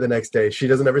call her the next day. She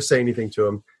doesn't ever say anything to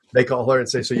them. They call her and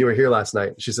say, so you were here last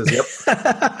night? She says, yep.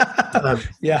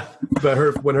 Yeah.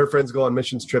 But when her friends go on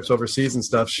missions trips overseas and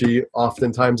stuff, she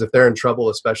oftentimes, if they're in trouble,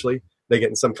 especially, they get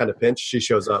in some kind of pinch, she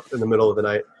shows up in the middle of the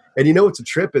night. And what's a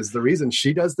trip is the reason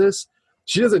she does this.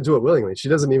 She doesn't do it willingly. She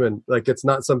doesn't even, it's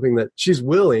not something that she's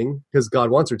willing because God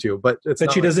wants her to, but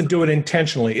she doesn't do it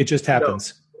intentionally. It just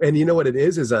happens. No. And you know what it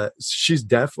is she's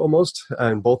deaf almost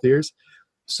in both ears.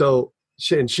 So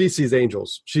she sees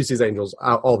angels. She sees angels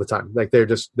all the time.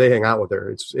 They hang out with her.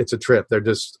 It's a trip. They're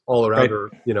just all around her,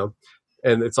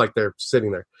 and it's like they're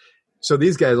sitting there. So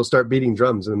these guys will start beating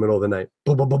drums in the middle of the night,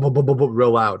 boom, boom, boom, boom, boom, boom, boom,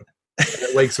 real loud. And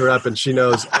it wakes her up, and she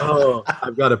knows, oh,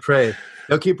 I've got to pray.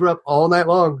 They'll keep her up all night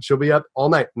long. She'll be up all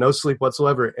night, no sleep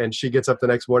whatsoever. And she gets up the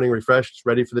next morning refreshed,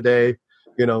 ready for the day,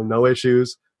 no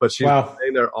issues. But she's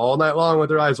staying there all night long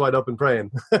with her eyes wide open praying.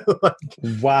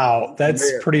 Wow,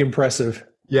 that's pretty impressive.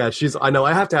 Yeah, I know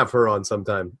I have to have her on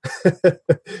sometime.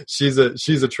 She's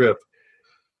a trip.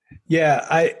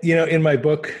 Yeah, in my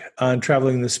book on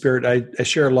traveling in the spirit, I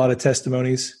share a lot of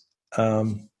testimonies.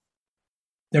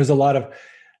 there's a lot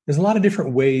of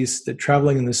different ways that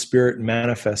traveling in the Spirit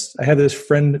manifests. I have this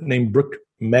friend named Brooke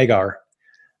Magar,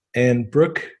 and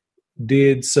Brooke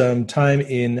did some time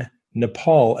in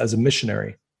Nepal as a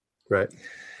missionary. Right.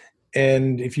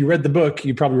 And if you read the book,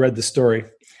 you probably read the story.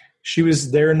 She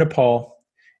was there in Nepal,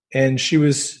 and she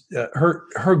was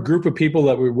her group of people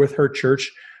that were with her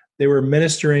church. They were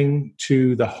ministering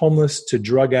to the homeless, to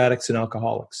drug addicts and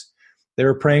alcoholics. They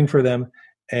were praying for them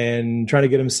and trying to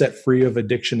get them set free of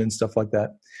addiction and stuff like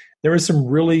that. There were some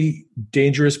really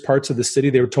dangerous parts of the city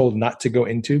they were told not to go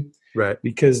into, right,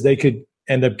 because they could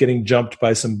end up getting jumped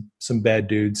by some bad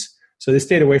dudes. So they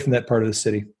stayed away from that part of the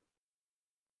city.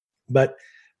 But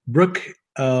Brooke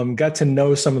got to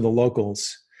know some of the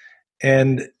locals,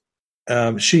 and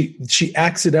she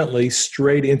accidentally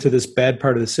strayed into this bad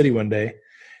part of the city one day,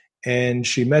 and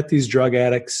she met these drug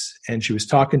addicts, and she was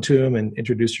talking to them and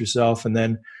introduced herself, and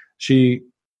then she,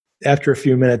 after a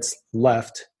few minutes,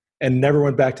 left and never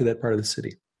went back to that part of the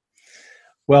city.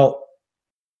 Well,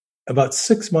 about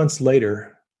 6 months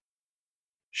later,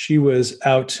 she was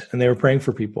out and they were praying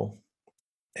for people,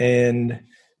 and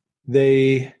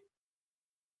they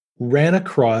ran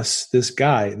across this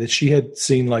guy that she had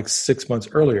seen like 6 months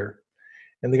earlier.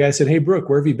 And the guy said, "Hey, Brooke,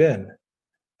 where have you been?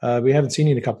 We haven't seen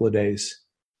you in a couple of days."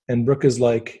 And Brooke is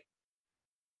like,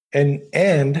 and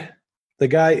the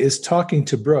guy is talking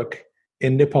to Brooke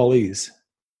in Nepalese.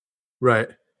 Right.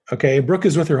 Okay. Brooke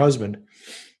is with her husband.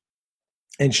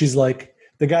 And she's like,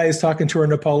 the guy is talking to her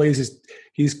in Nepalese.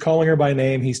 He's calling her by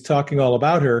name. He's talking all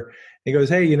about her. He goes,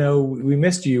 "Hey, we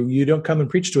missed you. You don't come and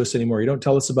preach to us anymore. You don't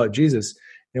tell us about Jesus.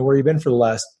 Where you been for the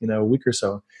last, week or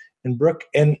so?" And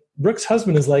Brooke's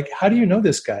husband is like, "How do you know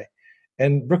this guy?"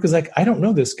 And Brooke is like, "I don't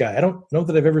know this guy. I don't know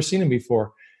that I've ever seen him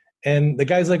before." And the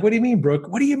guy's like, "What do you mean, Brooke?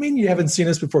 What do you mean you haven't seen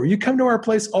us before? You come to our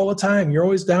place all the time. You're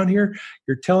always down here.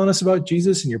 You're telling us about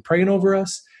Jesus and you're praying over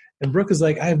us." And Brooke is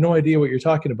like, "I have no idea what you're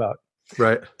talking about."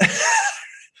 Right.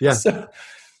 Yeah. So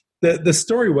the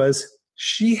story was,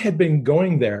 she had been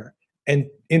going there and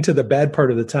into the bad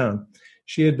part of the town.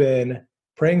 She had been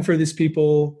praying for these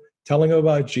people, telling them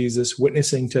about Jesus,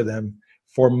 witnessing to them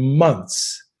for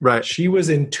months. Right. She was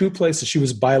in two places. She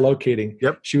was bilocating.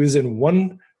 Yep. She was in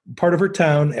one part of her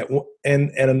town,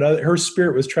 and another. Her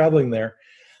spirit was traveling there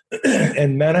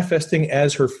and manifesting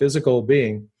as her physical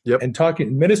being. Yep.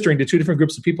 And ministering to two different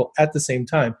groups of people at the same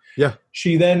time. Yeah.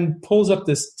 She then pulls up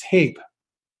this tape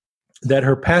that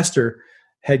her pastor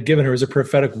had given her as a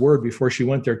prophetic word before she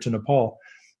went there to Nepal.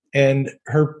 And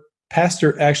her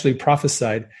pastor actually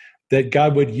prophesied that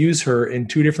God would use her in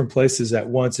two different places at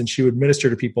once, and she would minister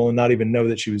to people and not even know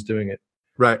that she was doing it.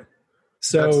 Right.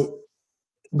 So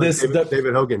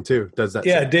David Hogan too does that.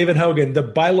 Yeah, David Hogan, the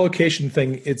bilocation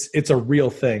thing, it's a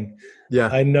real thing. Yeah.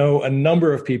 I know a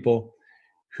number of people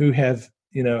who have,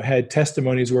 had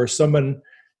testimonies where someone,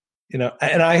 and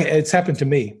it's happened to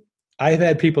me. I've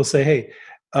had people say, "Hey,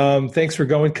 thanks for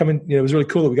coming. It was really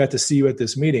cool that we got to see you at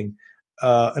this meeting."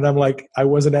 And I'm like, "I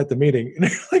wasn't at the meeting." And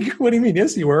they're like, "What do you mean?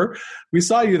 Yes, you were. We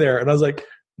saw you there." And I was like,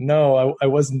 "No, I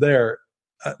wasn't there."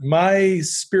 My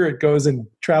spirit goes and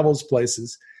travels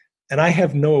places, and I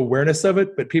have no awareness of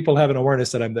it, but people have an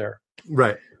awareness that I'm there.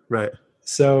 Right. Right.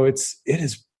 So it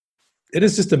is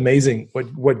just amazing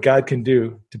what God can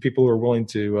do to people who are willing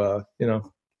to,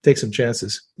 take some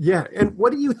chances. Yeah. And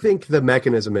what do you think the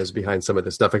mechanism is behind some of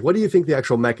this stuff? Like, what do you think the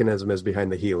actual mechanism is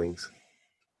behind the healings?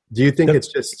 Do you think it's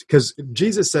just because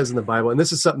Jesus says in the Bible, and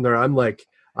this is something that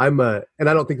and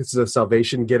I don't think this is a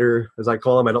salvation getter, as I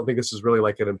call him. I don't think this is really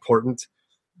like an important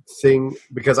thing,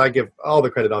 because I give all the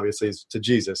credit, obviously, is to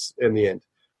Jesus in the end.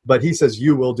 But he says,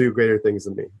 "You will do greater things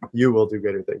than me. You will do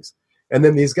greater things." And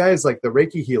then these guys, like the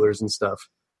Reiki healers and stuff,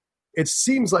 it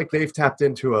seems like they've tapped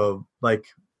into a like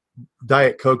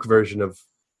Diet Coke version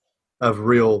of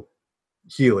real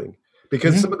healing,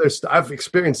 because some of their stuff, I've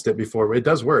experienced it before. It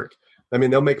does work. I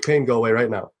mean, they'll make pain go away right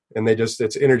now, and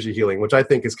it's energy healing, which I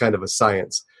think is kind of a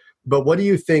science. But what do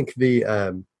you think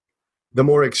the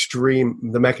more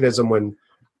extreme, the mechanism when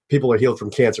people are healed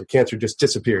from cancer just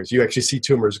disappears? You actually see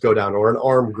tumors go down or an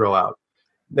arm grow out.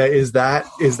 Now, is that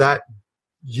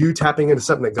you tapping into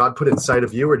something that God put inside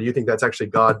of you, or do you think that's actually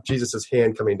God, Jesus's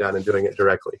hand coming down and doing it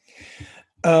directly?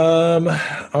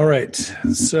 All right.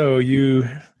 So you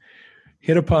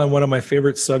hit upon one of my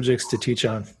favorite subjects to teach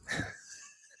on.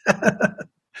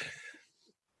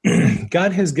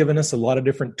 God has given us a lot of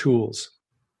different tools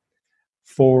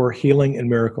for healing and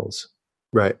miracles.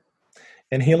 Right.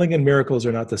 And healing and miracles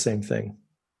are not the same thing.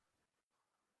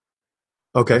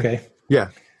 Okay. Yeah.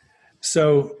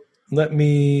 So let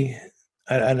me,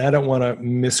 and I don't want to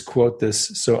misquote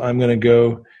this, so I'm going to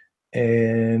go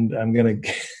and I'm going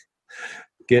to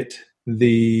get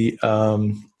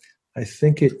I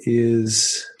think it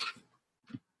is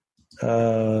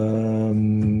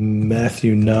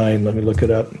Matthew 9. Let me look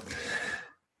it up.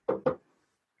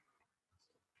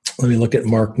 Let me look at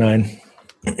Mark 9.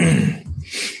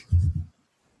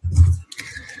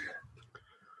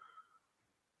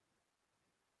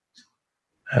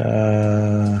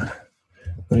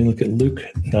 Let me look at Luke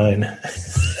 9.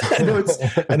 I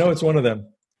know it's one of them.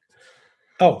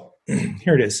 Oh,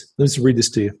 here it is. Let's read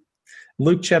this to you.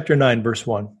 Luke chapter 9, verse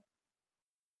 1.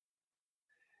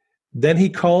 Then he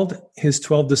called his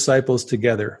 12 disciples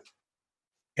together,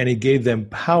 and he gave them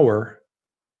power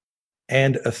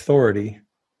and authority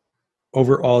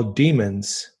over all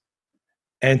demons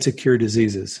and to cure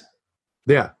diseases.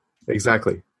 Yeah,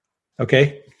 exactly.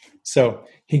 Okay? So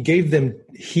he gave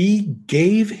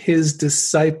his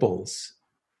disciples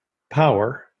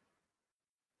power,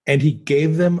 and he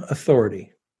gave them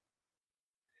authority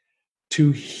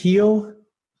to heal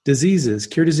diseases,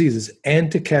 cure diseases,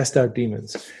 and to cast out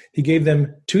demons. He gave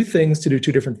them two things to do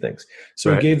two different things.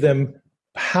 So He gave them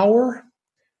power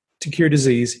to cure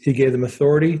disease. He gave them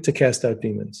authority to cast out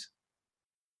demons.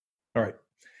 All right.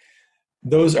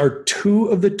 Those are two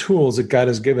of the tools that God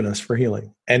has given us for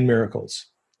healing and miracles.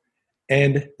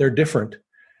 And they're different.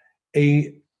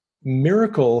 A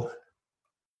miracle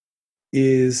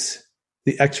is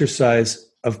the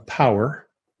exercise of power.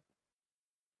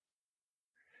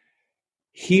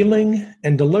 Healing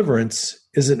and deliverance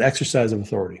is an exercise of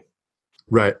authority.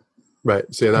 Right.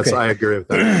 So that's, okay. I agree with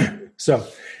that. So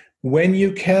when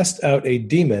you cast out a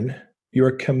demon,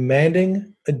 you're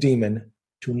commanding a demon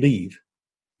to leave.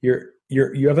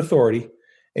 You have authority,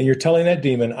 and you're telling that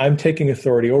demon, I'm taking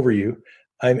authority over you.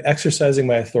 I'm exercising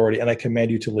my authority, and I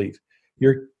command you to leave.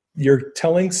 You're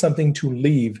telling something to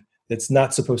leave that's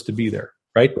not supposed to be there,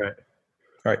 right? Right.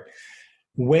 All right.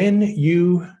 When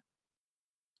you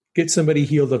get somebody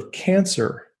healed of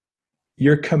cancer,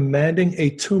 you're commanding a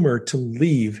tumor to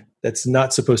leave that's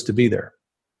not supposed to be there.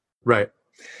 Right.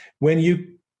 When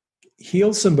you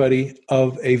heal somebody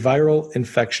of a viral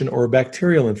infection or a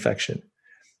bacterial infection,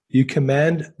 you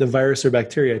command the virus or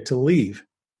bacteria to leave.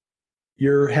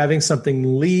 You're having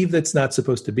something leave that's not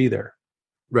supposed to be there.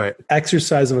 Right.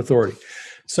 Exercise of authority.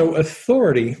 So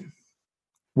authority,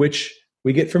 which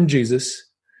we get from Jesus,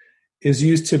 is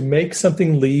used to make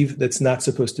something leave that's not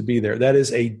supposed to be there. That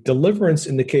is a deliverance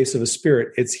in the case of a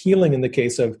spirit. It's healing in the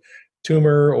case of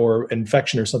tumor or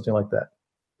infection or something like that.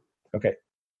 Okay.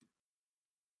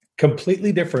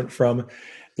 Completely different from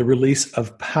the release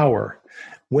of power.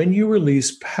 When you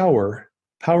release power,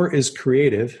 power is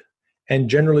creative. And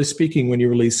generally speaking, when you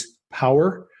release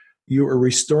power, you are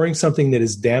restoring something that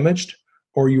is damaged,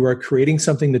 or you are creating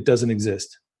something that doesn't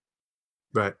exist.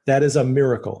 Right. That is a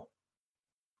miracle.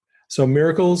 So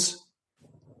miracles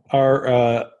are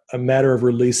a matter of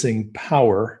releasing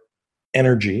power,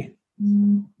 energy.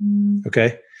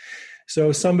 Okay. So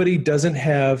if somebody doesn't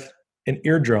have an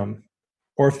eardrum,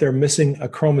 or if they're missing a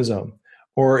chromosome,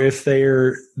 or if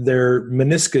their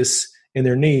meniscus in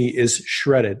their knee is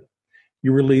shredded,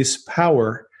 you release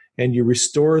power and you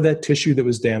restore that tissue that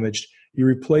was damaged. You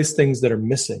replace things that are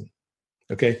missing.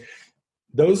 Okay.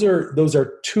 Those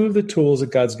are two of the tools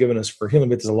that God's given us for healing,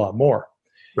 but there's a lot more.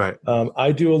 Right.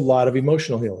 I do a lot of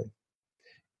emotional healing,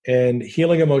 and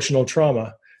healing emotional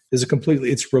trauma is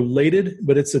it's related,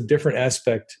 but it's a different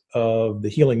aspect of the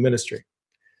healing ministry.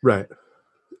 Right.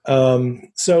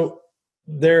 So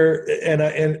there, and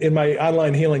in my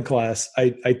online healing class,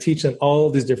 I teach them all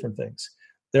of these different things.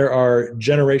 There are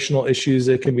generational issues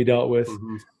that can be dealt with.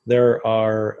 Mm-hmm.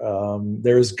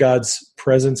 There's God's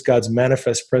presence, God's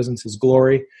manifest presence, His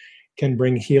glory can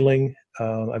bring healing.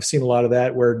 I've seen a lot of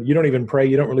that where you don't even pray,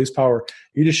 you don't release power.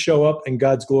 You just show up and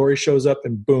God's glory shows up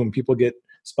and boom, people get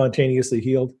spontaneously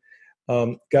healed.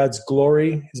 God's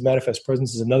glory, His manifest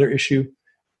presence is another issue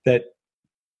that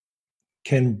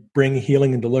can bring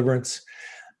healing and deliverance.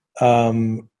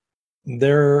 There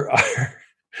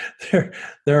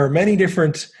are many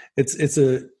different,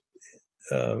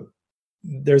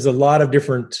 there's a lot of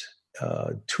different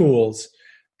tools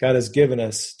God has given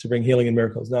us to bring healing and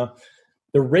miracles. Now,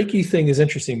 the Reiki thing is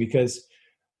interesting because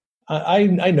I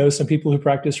know some people who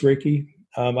practice Reiki.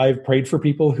 I've prayed for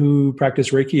people who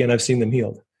practice Reiki and I've seen them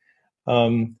healed.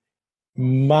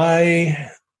 My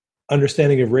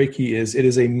understanding of Reiki is it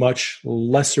is a much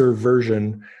lesser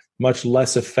version, much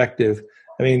less effective.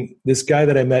 I mean, this guy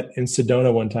that I met in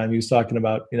Sedona one time, he was talking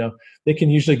about, they can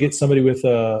usually get somebody with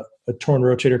a torn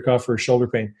rotator cuff or shoulder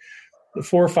pain,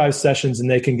 4 or 5 sessions,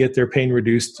 and they can get their pain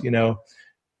reduced,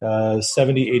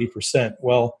 70-80%.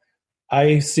 Well,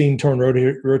 I seen torn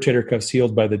rotator cuffs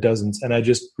healed by the dozens, and I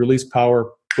just released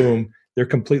power, boom, they're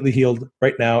completely healed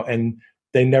right now, and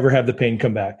they never have the pain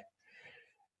come back.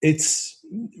 It's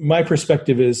my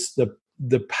perspective is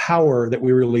the power that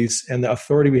we release and the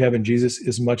authority we have in Jesus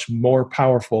is much more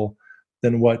powerful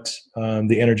than what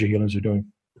the energy healers are doing.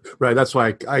 Right. That's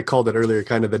why I called it earlier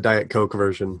kind of the Diet Coke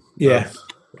version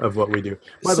of what we do.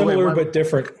 By Similar the way, but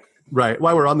different. Right.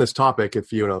 While we're on this topic,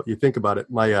 if you think about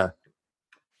it, my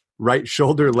right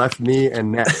shoulder, left knee,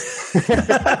 and neck.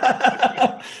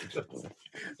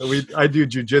 I do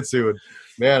jujitsu, and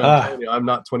man, I'm telling you, I'm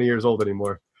not 20 years old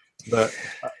anymore.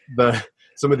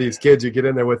 Some of these kids, you get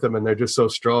in there with them, and they're just so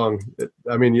strong.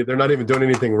 They're not even doing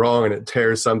anything wrong, and it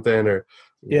tears something. Or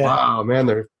wow, man,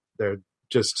 they're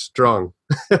just strong,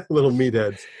 little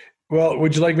meatheads. Well,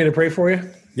 would you like me to pray for you?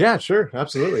 Yeah, sure,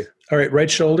 absolutely. All right,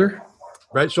 right shoulder,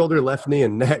 left knee,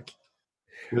 and neck.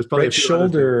 Right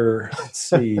shoulder. Let's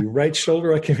see. Right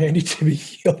shoulder, I command you to be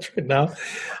healed right now.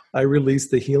 I release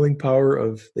the healing power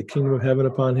of the kingdom of heaven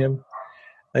upon him.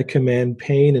 I command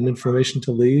pain and inflammation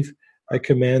to leave. I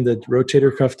command the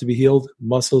rotator cuff to be healed,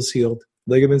 muscles healed,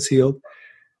 ligaments healed.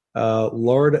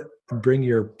 Lord, bring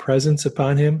your presence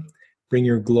upon him. Bring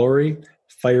your glory,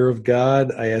 fire of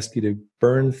God. I ask you to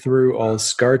burn through all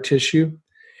scar tissue.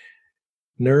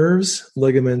 Nerves,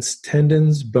 ligaments,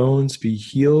 tendons, bones be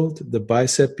healed. The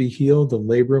bicep be healed. The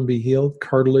labrum be healed.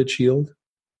 Cartilage healed.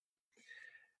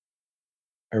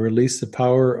 I release the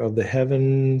power of the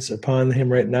heavens upon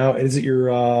him right now. Is it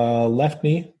your left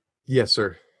knee? Yes,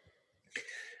 sir.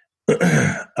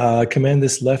 Command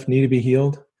this left knee to be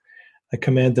healed. I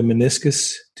command the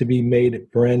meniscus to be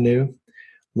made brand new.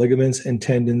 Ligaments and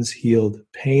tendons healed.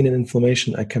 Pain and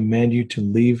inflammation, I command you to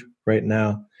leave right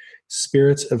now.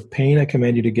 Spirits of pain, I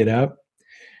command you to get out.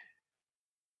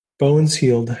 Bones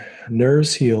healed.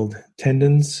 Nerves healed.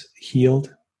 Tendons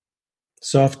healed.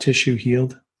 Soft tissue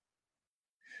healed.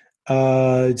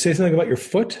 Say something about your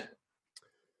foot?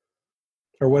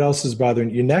 Or what else is bothering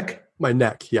you? Your neck? My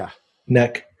neck, yeah.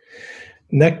 Neck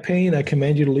pain, I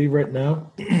command you to leave right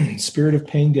now. Spirit of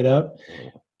pain, get out.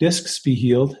 Discs be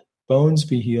healed. Bones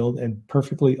be healed and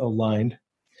perfectly aligned.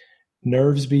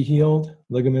 Nerves be healed.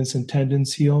 Ligaments and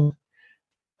tendons healed.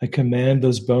 I command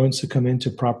those bones to come into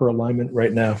proper alignment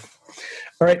right now.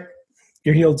 All right,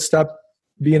 you're healed. Stop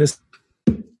being a stiff.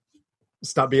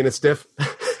 Stop being a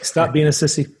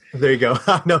sissy. There you go.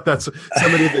 I know that's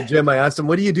somebody at the gym. I asked him,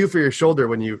 what do you do for your shoulder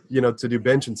when you to do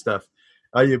bench and stuff?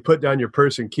 You put down your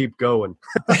purse and keep going.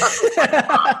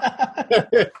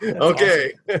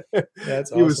 Okay. Awesome.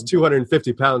 That's awesome. He was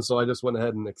 250 pounds, so I just went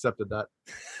ahead and accepted that.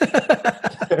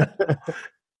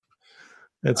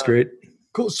 That's great.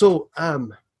 Cool. So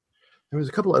there was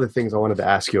a couple other things I wanted to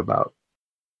ask you about.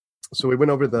 So we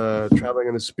went over the traveling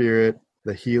in the spirit,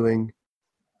 the healing.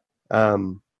 What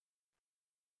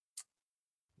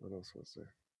else was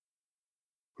there?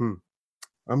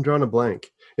 I'm drawing a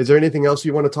blank. Is there anything else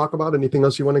you want to talk about? Anything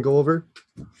else you want to go over?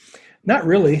 Not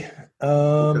really.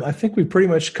 Okay. I think we pretty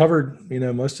much covered,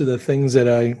 most of the things that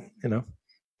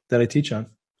I teach on.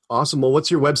 Awesome. Well, what's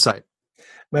your website?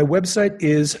 My website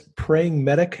is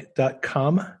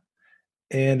prayingmedic.com.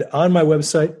 And on my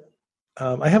website,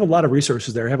 I have a lot of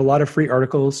resources there. I have a lot of free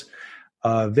articles,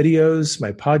 videos.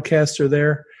 My podcasts are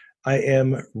there. I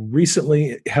am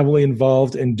recently heavily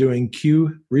involved in doing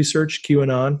Q research,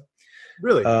 QAnon.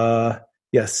 Really?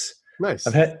 Yes. Nice.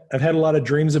 I've had a lot of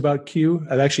dreams about Q.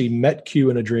 I've actually met Q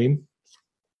in a dream.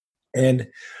 And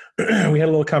we had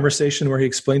a little conversation where he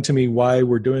explained to me why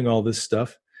we're doing all this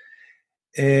stuff.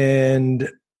 And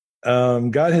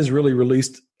God has really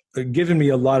given me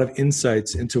a lot of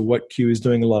insights into what Q is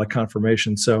doing, a lot of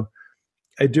confirmation. So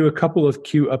I do a couple of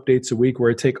Q updates a week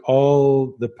where I take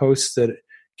all the posts that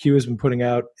Q has been putting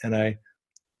out and I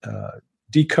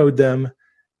decode them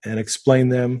and explain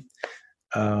them.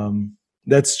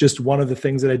 That's just one of the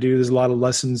things that I do. There's a lot of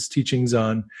lessons, teachings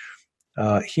on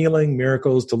healing,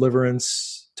 miracles,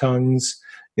 deliverance, tongues,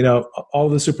 all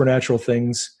the supernatural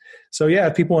things. So yeah,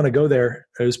 if people want to go there,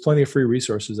 there's plenty of free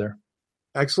resources there.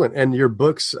 Excellent. And your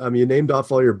books, you named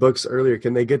off all your books earlier.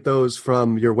 Can they get those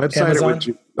from your website?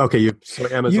 Amazon.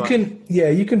 Amazon.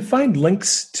 You can find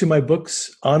links to my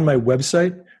books on my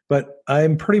website, but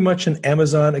I'm pretty much an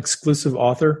Amazon exclusive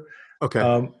author. Okay.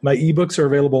 My ebooks are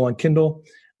available on Kindle.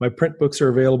 My print books are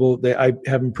available. I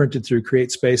have them printed through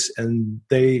CreateSpace, and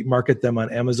they market them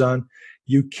on Amazon.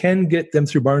 You can get them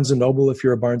through Barnes & Noble if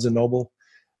you're a Barnes & Noble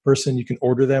person. You can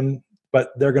order them,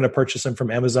 but they're going to purchase them from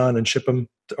Amazon and ship them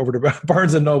over to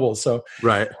Barnes & Noble. So,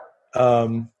 right.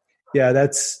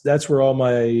 That's where all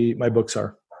my books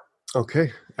are.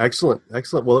 Okay. Excellent.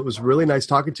 Well, it was really nice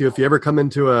talking to you. If you ever come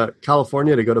into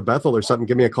California to go to Bethel or something,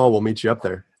 give me a call. We'll meet you up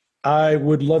there. I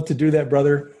would love to do that,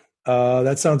 brother.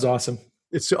 That sounds awesome.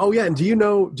 And do you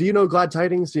know Glad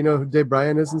Tidings? Do you know who Dave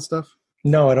Bryan is and stuff?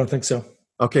 No, I don't think so.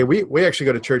 Okay, we actually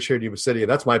go to church here in Yuba City,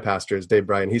 and that's my pastor is Dave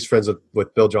Bryan. He's friends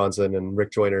with Bill Johnson and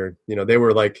Rick Joyner. They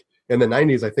were like in the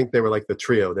 90s, I think they were like the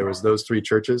trio. There was those three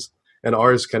churches, and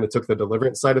ours kind of took the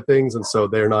deliverance side of things, and so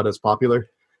they're not as popular.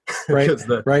 Right,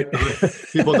 right.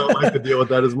 People don't like to deal with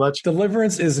that as much.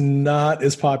 Deliverance is not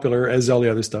as popular as all the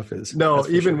other stuff is. No,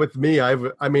 even with me,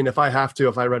 if I have to,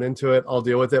 if I run into it, I'll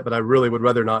deal with it, but I really would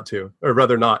rather not,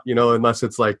 unless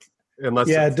it's like,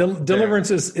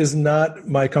 deliverance is not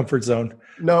my comfort zone.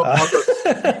 No,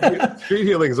 street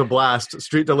healing is a blast.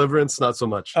 Street deliverance, not so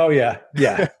much. Oh yeah.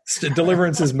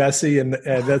 Deliverance is messy, and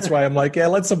that's why I'm like,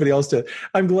 let somebody else do it.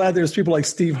 I'm glad there's people like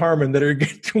Steve Harmon that are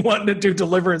wanting to do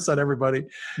deliverance on everybody.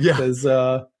 Yeah, because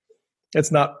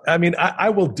it's not. I mean,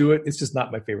 I will do it. It's just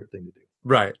not my favorite thing to do.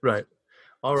 Right.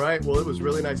 All right. Well, it was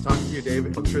really nice talking to you,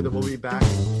 David. I'm sure that we'll be back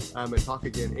and talk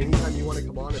again anytime you want to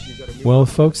come on. If you've got a Well,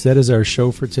 folks, that is our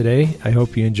show for today. I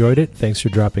hope you enjoyed it. Thanks for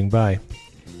dropping by.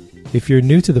 If you're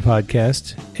new to the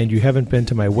podcast and you haven't been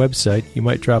to my website, you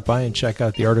might drop by and check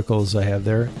out the articles I have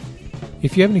there.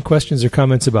 If you have any questions or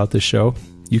comments about this show,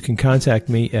 you can contact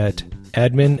me at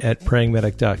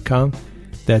admin@prayingmedic.com.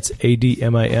 That's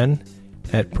ADMIN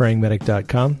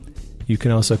 @prayingmedic.com. You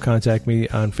can also contact me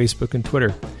on Facebook and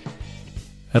Twitter.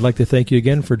 I'd like to thank you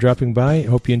again for dropping by. I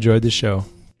hope you enjoyed the show.